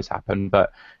doesn't always happen,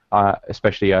 but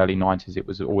especially early 90s it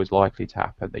was always likely to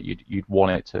happen that you'd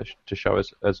want it to show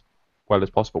as well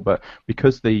as possible. But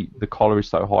because the collar is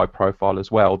so high profile as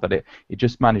well, that it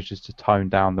just manages to tone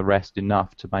down the rest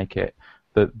enough to make it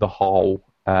the whole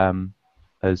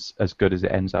as good as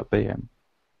it ends up being.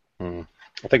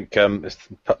 I think it's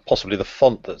possibly the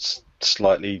font that's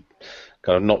slightly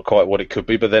kind of not quite what it could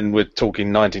be, but then we're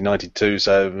talking 1992,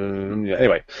 so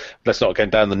anyway, let's not go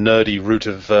down the nerdy route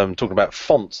of talking about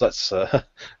fonts. That's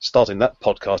starting that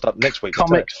podcast up next week.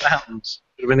 Comic Sans.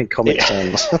 We're winning Comic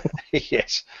Sans.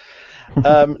 Yes.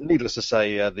 Needless to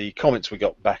say, the comments we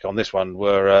got back on this one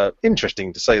were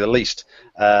interesting, to say the least.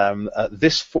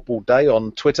 This Football Day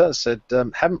on Twitter said,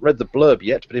 haven't read the blurb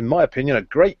yet, but in my opinion, a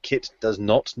great kit does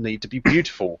not need to be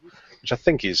beautiful, which I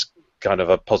think is kind of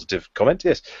a positive comment,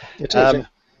 yes. It is,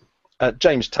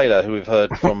 James Taylor, who we've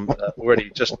heard from already,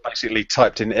 just basically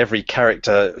typed in every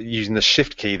character using the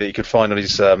shift key that he could find on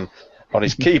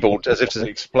his keyboard, as if to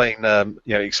explain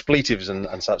expletives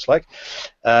and such like.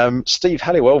 Steve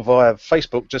Halliwell via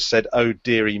Facebook just said, "Oh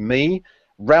dearie me."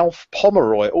 Ralph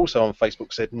Pomeroy also on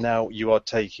Facebook said, "Now you are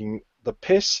taking the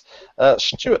piss."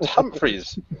 Stuart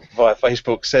Humphreys via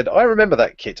Facebook said, "I remember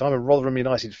that kit. I'm a Rotherham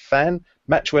United fan.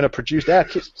 Match winner produced our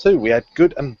kits too. We had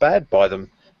good and bad by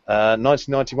them.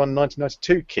 1991,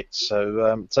 1992 kits."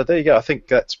 So there you go. I think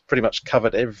that's pretty much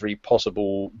covered every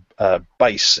possible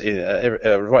base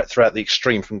right throughout the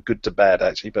extreme, from good to bad,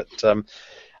 actually. But can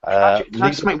I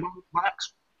just make one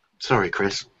sorry,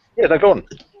 Chris. Yeah, no, go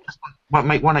on.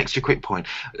 Make one extra quick point.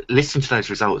 Listen to those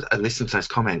results and listen to those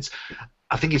comments.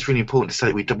 I think it's really important to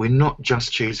say that we're not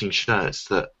just choosing shirts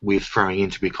that we're throwing in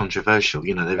to be controversial.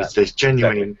 You know, there's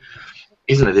genuine. Exactly.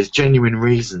 Isn't it? There's genuine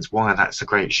reasons why that's a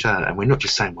great shirt, and we're not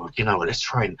just saying, well, you know what, let's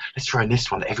throw in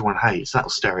this one that everyone hates. That'll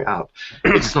stir it up.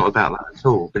 It's not about that at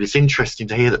all. But it's interesting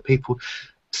to hear that people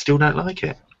still don't like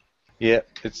it. Yeah,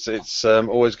 it's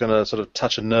always going to sort of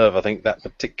touch a nerve, I think, that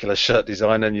particular shirt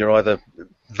design, and you're either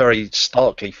very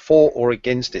starkly for or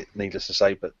against it, needless to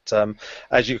say. But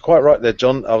as you're quite right there,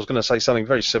 John, I was going to say something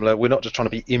very similar. We're not just trying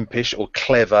to be impish or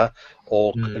clever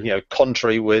or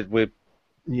contrary. We're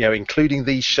including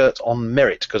these shirts on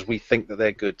merit because we think that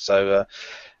they're good. So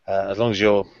as long as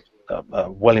you're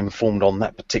well informed on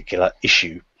that particular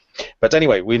issue. But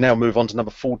anyway, we now move on to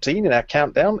number 14 in our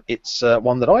countdown. It's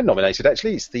one that I nominated,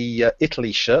 actually. It's the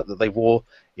Italy shirt that they wore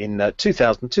in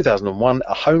 2001,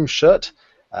 a home shirt,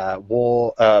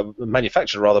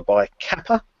 manufactured rather by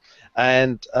Kappa.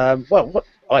 And, what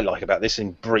I like about this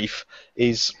in brief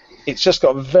is it's just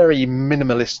got a very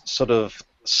minimalist sort of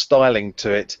styling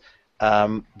to it.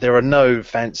 There are no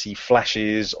fancy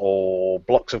flashes or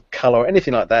blocks of colour or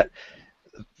anything like that.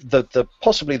 The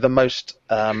possibly the most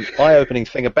eye-opening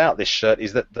thing about this shirt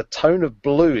is that the tone of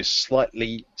blue is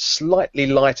slightly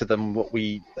lighter than what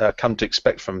we come to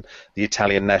expect from the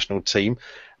Italian national team.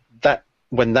 That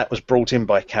when that was brought in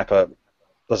by Kappa,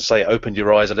 as I say, opened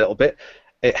your eyes a little bit.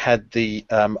 It had the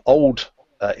old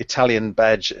Italian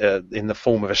badge in the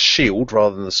form of a shield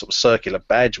rather than the sort of circular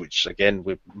badge, which again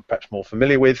we're perhaps more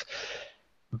familiar with.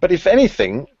 But if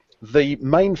anything, the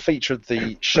main feature of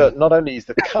the shirt not only is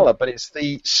the colour, but it's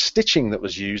the stitching that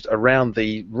was used around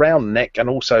the round neck and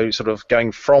also sort of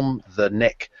going from the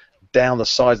neck down the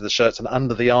sides of the shirts and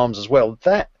under the arms as well.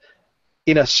 That,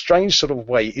 in a strange sort of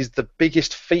way, is the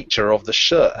biggest feature of the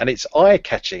shirt, and it's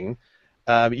eye-catching.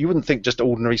 You wouldn't think just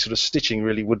ordinary sort of stitching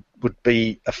really would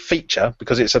be a feature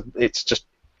because it's just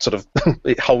sort of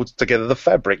it holds together the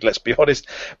fabric, let's be honest,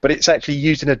 but it's actually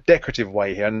used in a decorative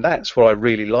way here, and that's what I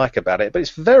really like about it. But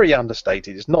it's very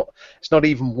understated. It's not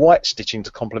even white stitching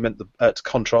to complement to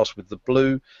contrast with the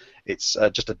blue. It's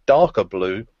just a darker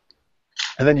blue,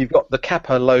 And then you've got the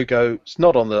Kappa logo. It's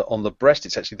not on the breast.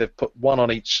 It's actually they've put one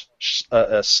on each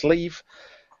sleeve,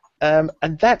 and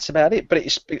that's about it. But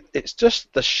it's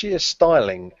just the sheer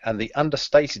styling and the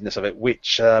understatedness of it,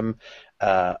 which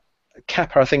Kappa,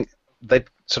 I think they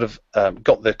sort of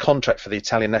got the contract for the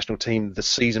Italian national team the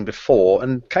season before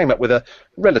and came up with a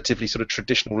relatively sort of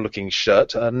traditional looking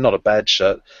shirt, not a bad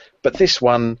shirt. But this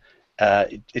one,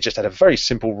 it just had a very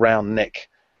simple round neck.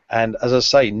 And as I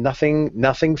say,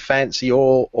 nothing fancy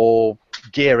or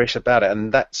gearish about it, and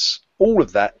that's all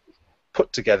of that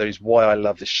put together is why I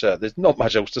love this shirt. There's not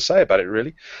much else to say about it,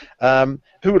 really. Who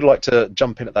would like to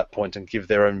jump in at that point and give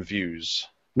their own views?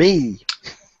 Me.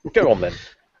 Go on then.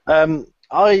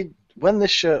 When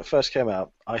this shirt first came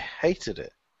out, I hated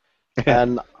it,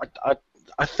 and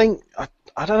I think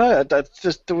I don't know.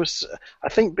 I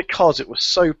think because it was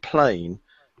so plain,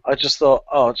 I just thought,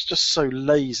 oh, it's just so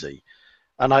lazy.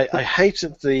 And I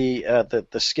hated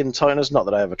the skin tighteners. Not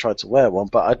that I ever tried to wear one,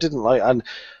 but I didn't like and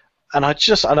I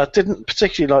didn't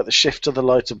particularly like the shift to the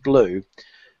lighter blue.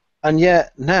 And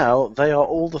yet now they are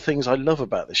all the things I love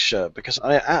about this shirt because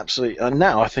I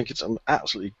think it's an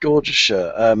absolutely gorgeous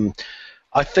shirt.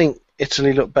 I think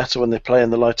Italy look better when they play in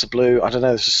the lighter blue. I don't know.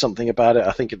 There's just something about it.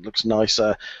 I think it looks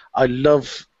nicer. I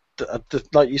love.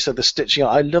 Like you said, the stitching.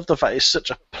 I love the fact it's such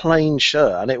a plain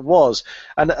shirt, and it was.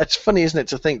 And it's funny, isn't it,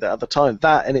 to think that at the time,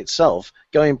 that in itself,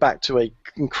 going back to a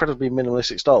incredibly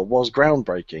minimalistic style, was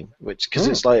groundbreaking. Because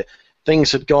it's like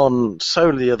things had gone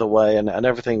solely the other way, and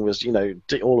everything was,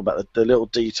 all about the little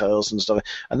details and stuff.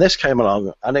 And this came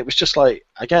along, and it was just like,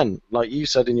 again, like you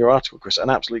said in your article, Chris,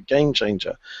 an absolute game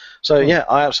changer. So yeah,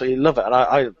 I absolutely love it, and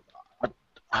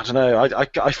I don't know.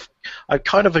 I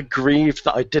kind of aggrieved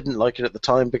that I didn't like it at the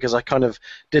time because I kind of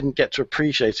didn't get to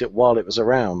appreciate it while it was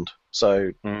around.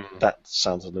 So that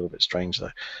sounds a little bit strange,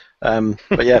 though.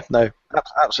 But yeah, no,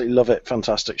 absolutely love it.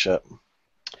 Fantastic shirt.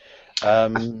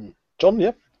 John,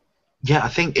 yeah. Yeah, I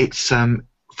think it's from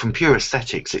pure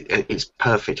aesthetics, it's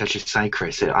perfect. As you say,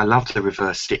 Chris, I love the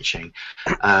reverse stitching.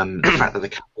 The fact that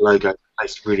the logo is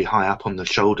placed really high up on the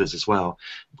shoulders as well,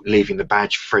 leaving the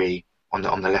badge free on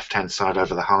the left-hand side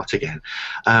over the heart again.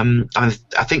 I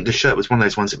think the shirt was one of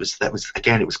those ones. It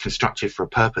was constructed for a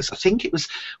purpose. I think it was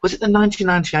it the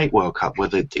 1998 World Cup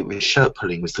where shirt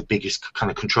pulling was the biggest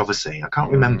kind of controversy. I can't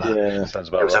remember. Yeah, sounds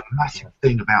about There was right. a massive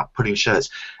thing about pulling shirts,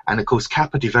 and of course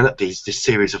Kappa developed this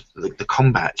series of the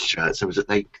combat shirts.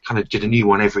 They kind of did a new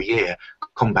one every year.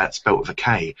 Combat spelt with a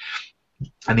K.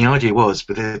 And the idea was,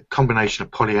 with a combination of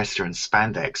polyester and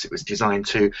spandex, it was designed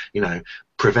to,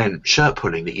 prevent shirt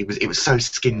pulling. That it was so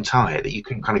skin tight that you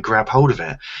couldn't kind of grab hold of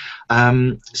it.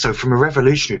 So from a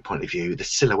revolutionary point of view, the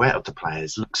silhouette of the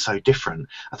players looked so different.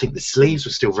 I think the sleeves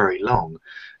were still very long,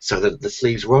 so that the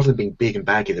sleeves, rather than being big and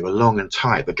baggy, they were long and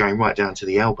tight, but going right down to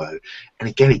the elbow. And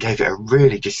again, it gave it a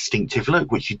really distinctive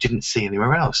look, which you didn't see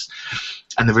anywhere else.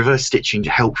 And the reverse stitching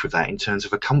helped with that in terms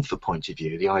of a comfort point of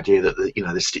view. The idea that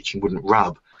the stitching wouldn't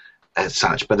rub as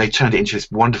such, but they turned it into this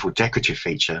wonderful decorative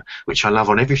feature, which I love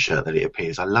on every shirt that it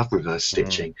appears. I love reverse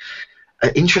stitching.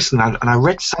 Interesting, and I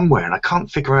read somewhere, and I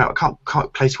can't figure out, I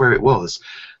can't place where it was,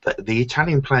 that the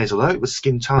Italian players, although it was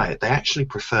skin tight, they actually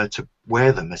preferred to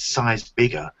wear them a size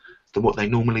bigger than what they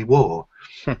normally wore.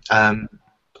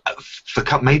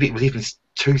 Maybe it was even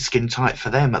too skin tight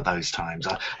for them at those times.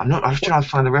 I'm trying to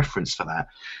find a reference for that.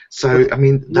 So I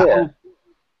mean,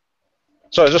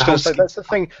 So I was just going to say, that's the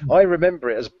thing. I remember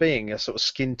it as being a sort of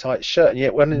skin-tight shirt, and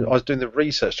yet when I was doing the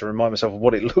research to remind myself of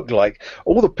what it looked like,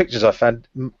 all the pictures I found,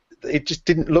 it just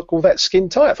didn't look all that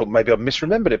skin-tight. I thought maybe I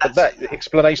misremembered it, but that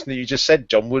explanation that you just said,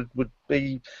 John,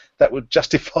 would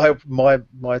justify my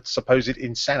supposed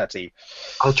insanity.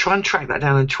 I'll try and track that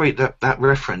down and tweet that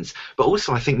reference. But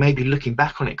also, I think maybe looking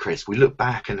back on it, Chris, we look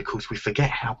back and, of course, we forget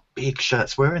how big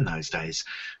shirts were in those days.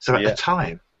 So at the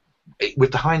time,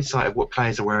 with the hindsight of what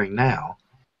players are wearing now,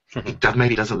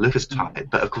 maybe doesn't look as tight,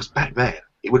 but of course back then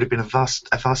it would have been a vast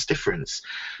difference.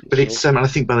 But it's and I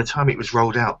think by the time it was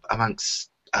rolled out amongst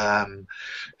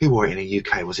who wore it in the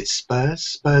UK, was it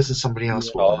Spurs and somebody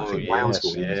else wore it? I think Wales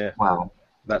wore it as well.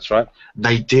 That's right.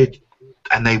 They did,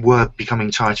 and they were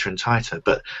becoming tighter and tighter.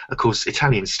 But of course,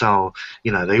 Italian style,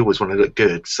 they always want to look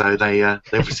good, so they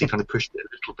obviously kind of pushed it a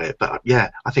little bit. But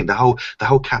yeah, I think the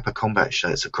whole Kappa combat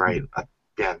shirts are great.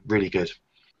 Yeah, really good.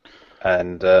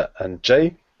 And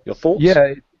Jay, your thoughts?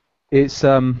 Yeah, it's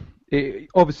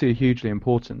obviously a hugely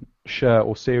important shirt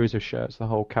or series of shirts, the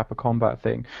whole Kappa Combat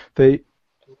thing.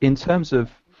 In terms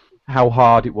of how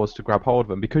hard it was to grab hold of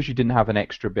them, because you didn't have an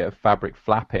extra bit of fabric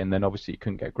flapping, then obviously you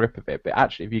couldn't get grip of it. But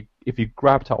actually, if you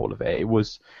grabbed hold of it, it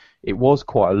was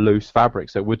quite a loose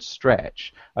fabric, so it would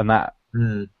stretch, and that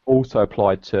also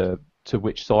applied to to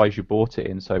which size you bought it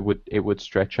in, so it would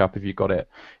stretch up if you got it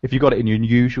in your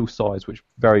usual size, which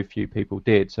very few people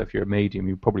did. So if you're a medium,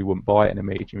 you probably wouldn't buy it in a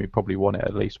medium. You probably want it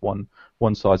at least one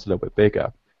size a little bit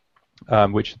bigger,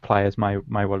 which the players may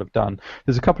well have done.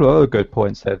 There's a couple of other good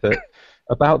points there that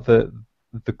about the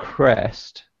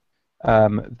crest.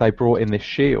 They brought in this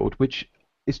shield, which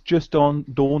it's just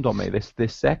dawned on me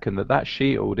this second that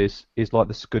shield is like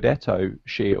the Scudetto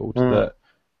shield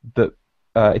that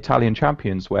Italian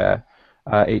champions wear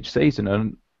each season,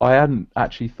 and I hadn't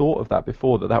actually thought of that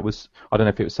before. That was, I don't know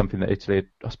if it was something that Italy,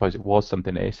 I suppose it was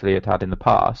something that Italy had in the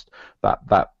past,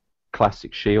 that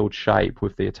classic shield shape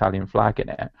with the Italian flag in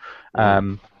it.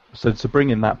 So to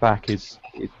bringing that back it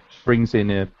brings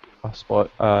in I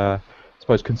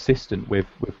suppose consistent with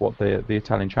what the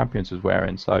Italian champions was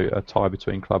wearing, so a tie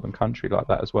between club and country like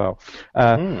that as well.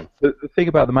 The thing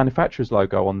about the manufacturer's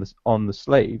logo on the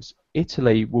sleeves,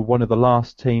 Italy were one of the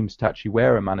last teams to actually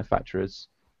wear a manufacturer's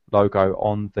logo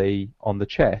on the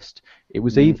chest. It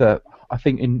was either, I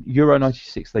think in Euro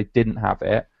 96 they didn't have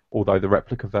it, although the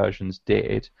replica versions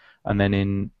did, and then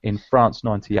in France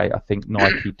 98 I think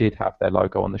Nike did have their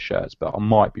logo on the shirts, but I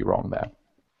might be wrong there.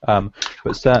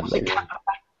 But certainly.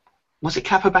 Was it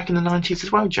Kappa back in the 90s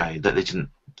as well, Jay, that they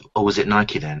didn't, or was it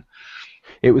Nike then?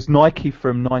 It was Nike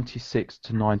from 96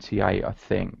 to 98, I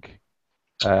think.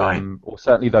 Right. Or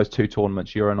certainly those two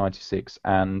tournaments, Euro 96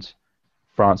 and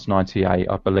France 98,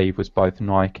 I believe, was both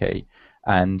Nike.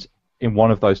 And in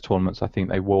one of those tournaments, I think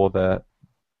they wore the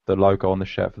logo on the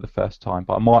shirt for the first time.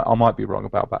 But I might be wrong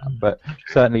about that. But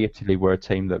certainly Italy were a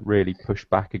team that really pushed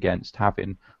back against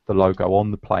having the logo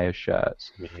on the players'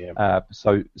 shirts. Yeah.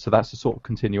 So that's a sort of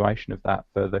continuation of that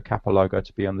for the Kappa logo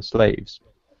to be on the sleeves.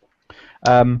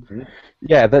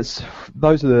 Yeah,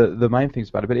 those are the main things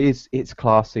about it. But it's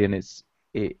classy, and it's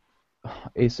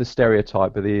a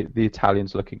stereotype, but the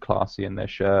Italians looking classy in their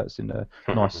shirts, in the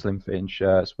nice slim fitting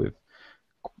shirts with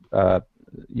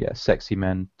sexy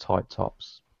men tight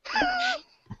tops.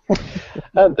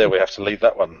 And there we have to leave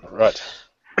that one. Right.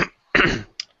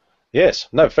 Yes,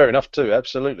 no, fair enough too,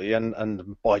 absolutely,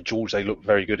 and by George, they look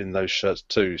very good in those shirts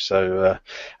too. So,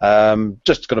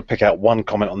 just going to pick out one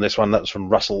comment on this one. That was from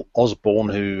Russell Osborne,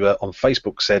 who on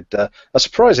Facebook said, "A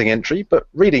surprising entry, but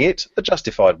reading it, a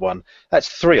justified one. That's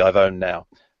 3 I've owned now."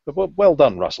 But well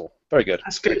done, Russell. Very good.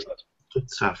 That's good. Excellent.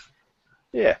 Good stuff.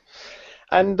 Yeah.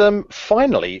 And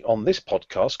finally, on this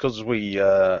podcast, because we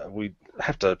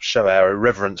have to show our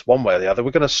irreverence one way or the other,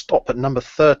 we're going to stop at number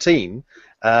 13,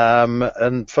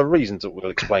 and for reasons that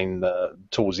we'll explain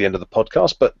towards the end of the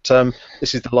podcast. But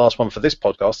this is the last one for this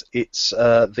podcast. It's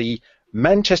the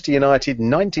Manchester United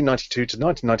 1992 to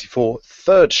 1994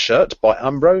 third shirt by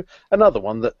Umbro, another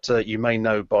one that you may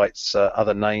know by its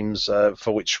other names,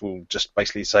 for which we'll just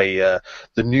basically say the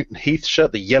Newton Heath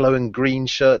shirt, the yellow and green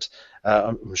shirt.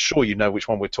 I'm sure you know which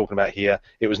one we're talking about here.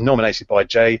 It was nominated by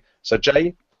Jay. So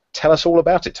Jay, tell us all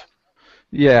about it.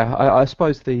 Yeah, I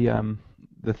suppose the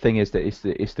thing is that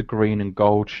it's the green and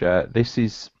gold shirt. This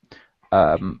is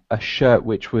a shirt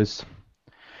which is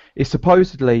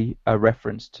supposedly a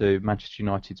reference to Manchester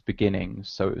United's beginnings.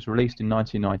 So it was released in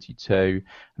 1992,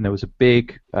 and there was a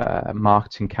big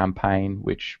marketing campaign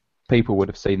which people would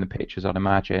have seen the pictures, I'd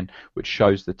imagine, which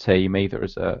shows the team either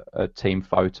as a team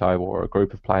photo or a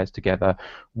group of players together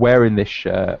wearing this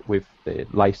shirt with the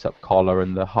lace-up collar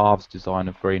and the halves design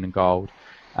of green and gold,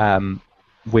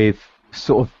 with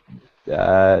sort of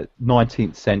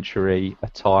 19th century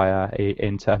attire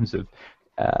in terms of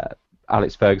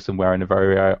Alex Ferguson wearing a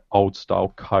very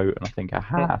old-style coat and I think a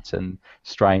hat and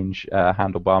strange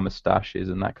handlebar moustaches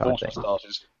and that kind of thing.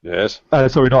 Moustaches. Yes.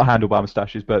 Sorry, not handlebar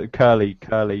moustaches, but curly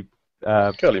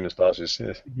moustaches.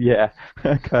 Yes. Yeah,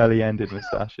 curly-ended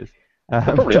moustaches.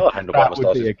 Probably are handlebar moustaches. That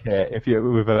would be a kit. If you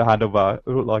with a handlebar, it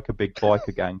looked like a big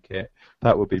biker gang kit.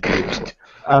 That would be beautiful.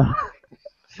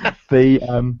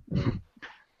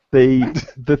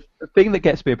 The thing that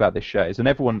gets me about this shirt is, and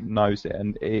everyone knows it,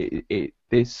 and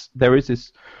there is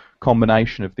this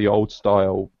combination of the old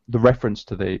style, the reference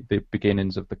to the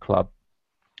beginnings of the club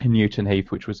in Newton Heath,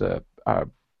 which was a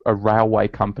railway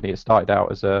company. It started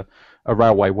out as a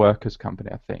railway workers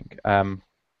company, I think.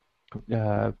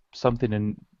 Something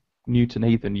in Newton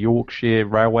Heath and Yorkshire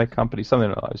Railway Company,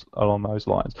 something along those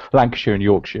lines. Lancashire and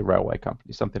Yorkshire Railway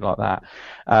Company, something like that.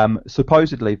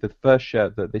 Supposedly, the first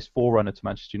shirt that this forerunner to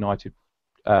Manchester United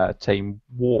team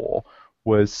wore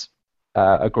was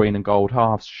a green and gold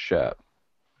halves shirt.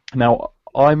 Now,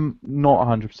 I'm not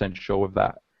 100% sure if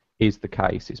that is the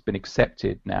case. It's been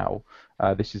accepted now.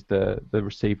 This is the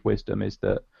received wisdom is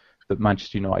that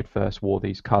Manchester United first wore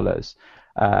these colours.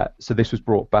 So this was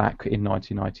brought back in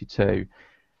 1992.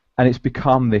 and it's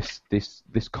become this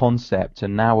concept,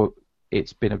 and now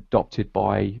it's been adopted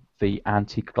by the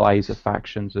anti-Glazer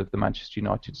factions of the Manchester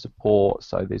United support.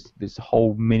 So there's this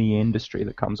whole mini industry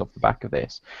that comes off the back of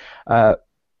this.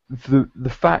 The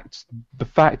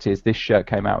fact is, this shirt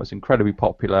came out, was incredibly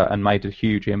popular and made a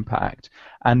huge impact,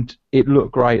 and it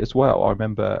looked great as well. I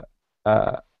remember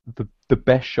the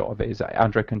best shot of it is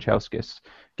Andrei Kanchelskis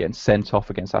getting sent off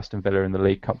against Aston Villa in the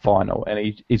League Cup final,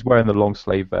 and he's wearing the long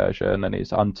sleeve version, and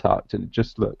it's untucked, and it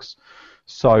just looks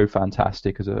so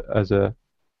fantastic as a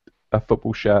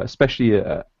football shirt, especially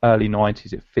early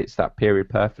 90s. It fits that period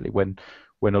perfectly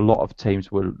when a lot of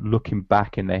teams were looking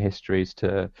back in their histories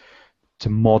to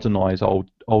modernise old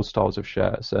styles of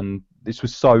shirts, and this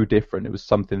was so different. It was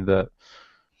something that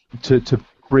to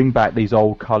bring back these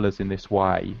old colours in this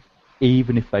way,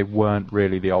 even if they weren't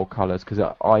really the old colours, because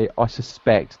I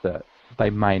suspect that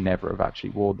they may never have actually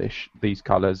worn these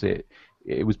colours.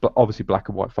 It was obviously black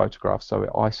and white photographs, so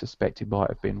I suspect it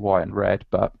might have been white and red.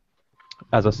 But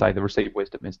as I say, the received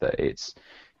wisdom is that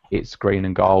it's green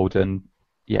and gold, and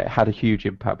yeah, it had a huge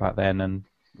impact back then, and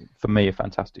for me, a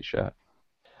fantastic shirt.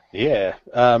 Yeah,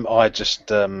 I just,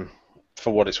 for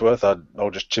what it's worth,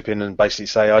 I'll just chip in and basically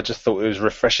say I just thought it was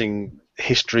refreshing,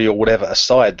 history or whatever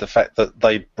aside, the fact that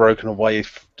they'd broken away,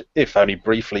 if only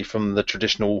briefly, from the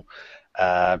traditional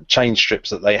chain strips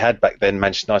that they had back then,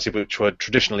 Manchester United, which were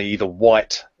traditionally either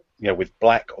white, with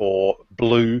black, or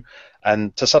blue,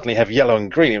 and to suddenly have yellow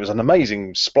and green, it was an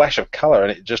amazing splash of colour,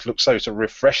 and it just looked so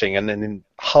refreshing. And then in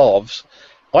halves,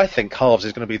 I think halves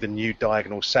is going to be the new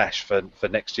diagonal sash for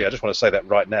next year. I just want to say that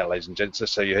right now, ladies and gents,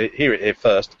 just so you hear it here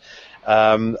first.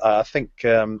 I think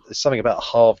there's something about a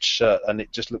halved shirt, and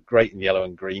it just looked great in yellow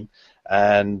and green.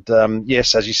 And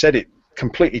yes, as you said, it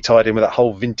completely tied in with that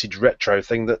whole vintage retro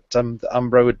thing that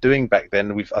Umbro were doing back then.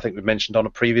 I think we've mentioned on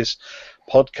a previous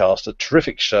podcast, a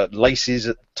terrific shirt, laces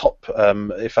at the top,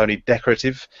 if only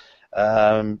decorative.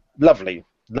 Lovely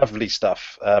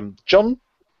stuff. John?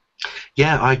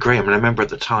 Yeah, I agree. I mean, I remember at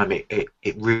the time it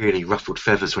really ruffled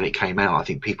feathers when it came out. I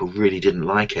think people really didn't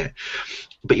like it.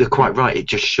 But you're quite right. It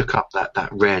just shook up that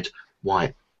red,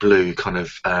 white, blue kind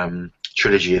of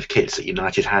trilogy of kits that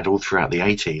United had all throughout the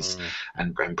 80s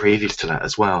and previous to that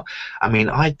as well. I mean,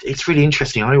 it's really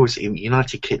interesting. I always,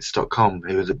 UnitedKits.com,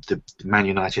 who are the Man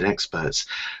United experts,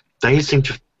 they seem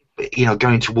to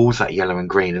going towards that yellow and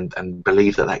green and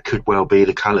believe that could well be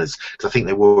the colours, because I think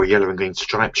they wore a yellow and green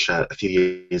striped shirt a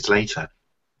few years later.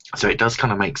 So it does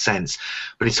kind of make sense,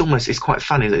 but it's quite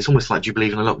funny that it's almost like, do you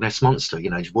believe in a Loch Ness monster?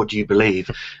 What do you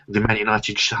believe the Man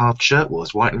United half shirt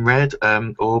was, white and red,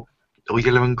 or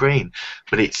yellow and green?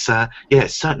 But it's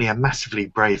it's certainly a massively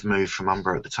brave move from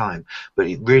Umbro at the time, but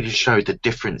it really showed the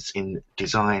difference in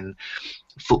design,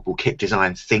 football kit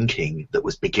design thinking that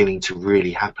was beginning to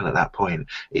really happen at that point.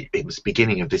 It was the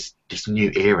beginning of this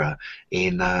new era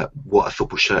in what a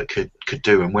football shirt could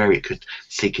do and where it could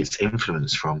seek its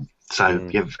influence from. So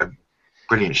you have a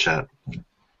brilliant shirt.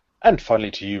 And finally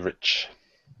to you, Rich.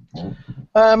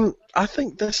 I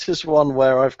think this is one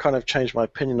where I've kind of changed my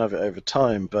opinion of it over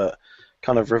time, but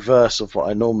kind of reverse of what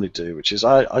I normally do, which is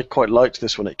I quite liked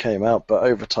this when it came out, but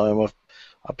over time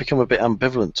I've become a bit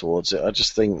ambivalent towards it. I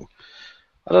just think,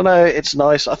 I don't know, it's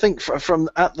nice. I think from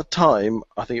at the time,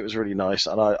 I think it was really nice,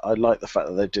 and I like the fact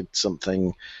that they did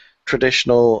something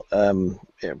traditional,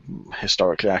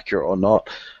 historically accurate or not.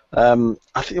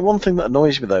 I think one thing that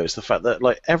annoys me though is the fact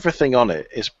that everything on it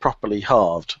is properly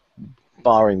halved,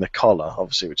 barring the collar,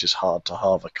 obviously, which is hard to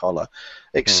halve a collar,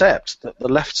 except that the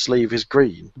left sleeve is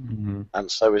green,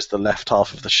 and so is the left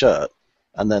half of the shirt.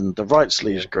 And then the right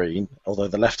sleeve is green, although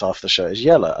the left half of the shirt is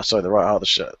yellow. Sorry, the right half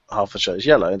of the shirt is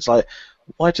yellow. It's like,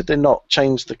 why did they not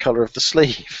change the colour of the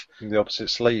sleeve? The opposite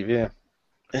sleeve, yeah.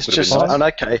 It's just, and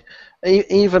okay,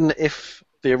 even if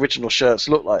the original shirts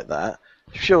look like that,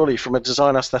 surely from a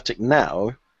design aesthetic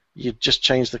now, you'd just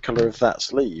change the colour of that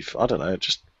sleeve. I don't know, it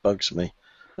just bugs me.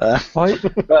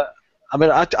 But I mean,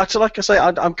 like I say,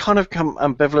 I'm kind of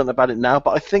ambivalent about it now,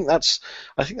 but I think that's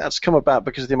come about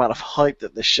because of the amount of hype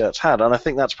that this shirt's had, and I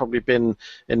think that's probably been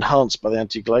enhanced by the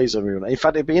anti-Glazer movement. In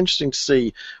fact, it'd be interesting to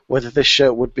see whether this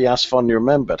shirt would be as fondly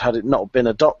remembered had it not been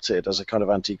adopted as a kind of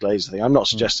anti-Glazer thing. I'm not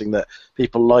suggesting that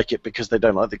people like it because they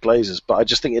don't like the Glazers, but I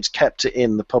just think it's kept it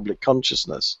in the public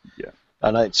consciousness. Yeah.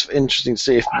 And it's interesting to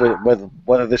see if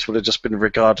whether this would have just been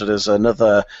regarded as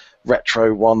another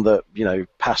retro one that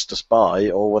passed us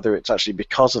by, or whether it's actually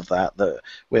because of that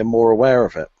we're more aware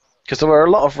of it. Because there were a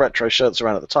lot of retro shirts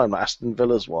around at the time, like Aston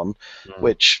Villa's one,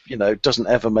 which doesn't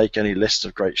ever make any list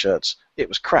of great shirts. It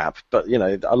was crap, but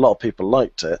a lot of people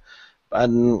liked it,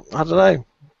 and I don't know.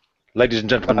 Ladies and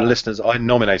gentlemen, listeners, I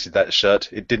nominated that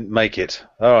shirt. It didn't make it.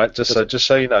 All right, just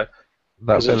so you know.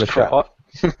 That Villa shirt.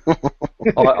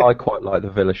 I quite like the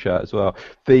Villa shirt as well.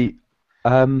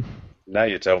 Now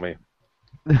you tell me.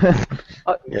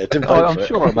 I'm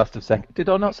sure I must have seconded. Did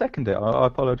I not second it? I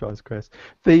apologise, Chris.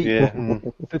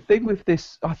 The thing with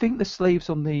this, I think the sleeves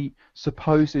on the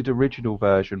supposed original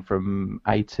version from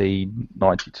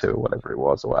 1892 or whatever it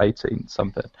was, or 18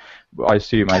 something. I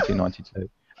assume 1892.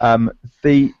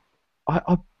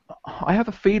 I have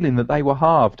a feeling that they were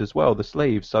halved as well. The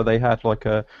sleeves, so they had like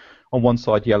on one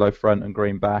side yellow front and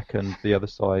green back, and the other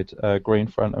side green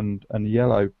front and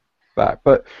yellow back.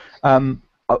 But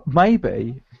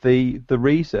maybe the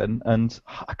reason, and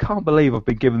I can't believe I've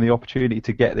been given the opportunity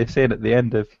to get this in at the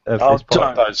end of this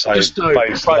podcast. Don't say just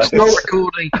stop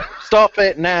recording. Stop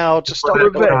it now. Just stop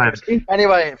recording.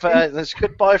 Anyway, there's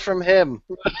goodbye from him.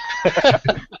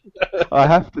 I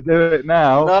have to do it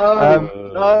now.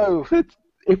 No.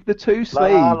 If the two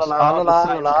sleeves are the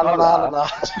same colour,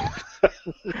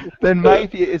 then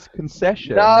maybe it is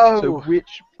concession to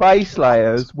which base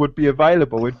layers would be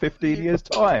available in 15 years'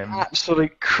 time.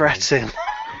 Absolute cretin.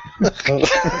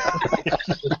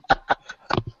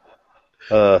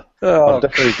 I'm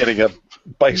definitely getting a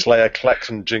base layer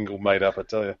klaxon jingle made up, I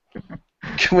tell you.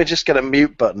 Can we just get a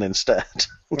mute button instead?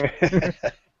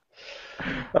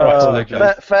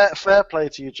 Fair play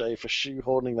to you, Jay, for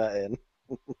shoehorning that in.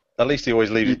 At least he always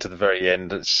leaves it to the very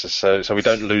end, so we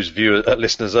don't lose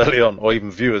listeners early on, or even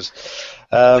viewers.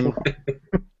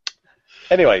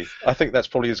 Anyway, I think that's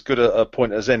probably as good a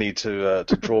point as any to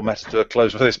draw matters to a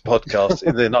close for this podcast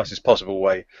in the nicest possible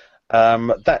way.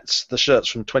 That's the shirts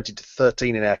from 20 to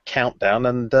 13 in our countdown,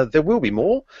 and there will be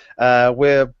more.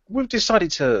 We've decided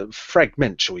to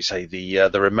fragment, shall we say, the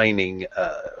remaining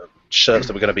shirts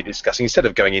that we're going to be discussing instead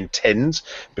of going in tens,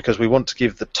 because we want to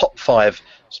give the top 5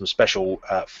 some special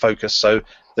focus. So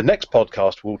the next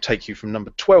podcast will take you from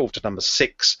number 12 to number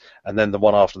 6, and then the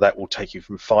one after that will take you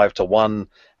from 5 to 1,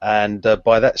 and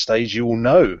by that stage you will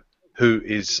know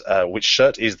which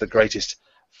shirt is the greatest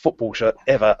football shirt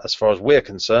ever as far as we're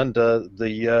concerned.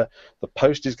 The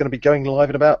post is going to be going live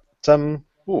in about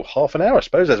half an hour, I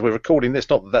suppose, as we're recording this.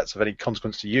 Not that that's of any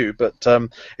consequence to you, but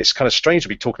it's kind of strange to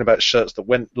be talking about shirts that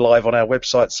went live on our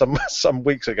website some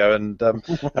weeks ago, and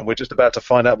we're just about to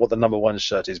find out what the number 1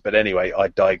 shirt is. But anyway, I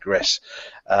digress.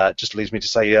 Just leaves me to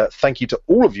say thank you to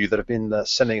all of you that have been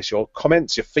sending us your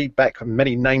comments, your feedback, and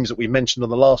many names that we mentioned on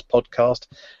the last podcast.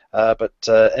 But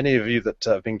any of you that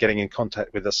have been getting in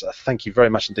contact with us, thank you very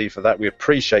much indeed for that. We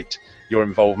appreciate your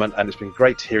involvement, and it's been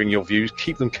great hearing your views.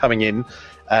 Keep them coming in,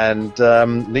 and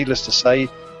needless to say,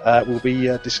 we'll be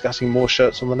discussing more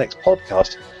shirts on the next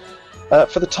podcast.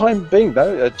 For the time being,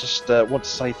 though, I just want to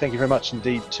say thank you very much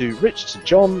indeed to Rich, to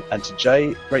John, and to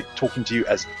Jay. Great talking to you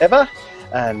as ever,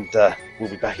 and we'll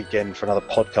be back again for another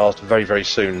podcast very, very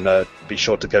soon. Be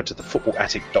sure to go to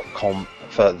thefootballattic.com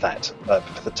for that. But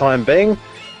for the time being,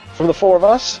 from the 4 of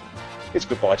us, it's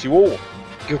goodbye to you all.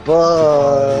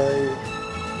 Goodbye.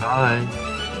 Bye.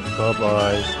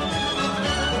 Bye-bye.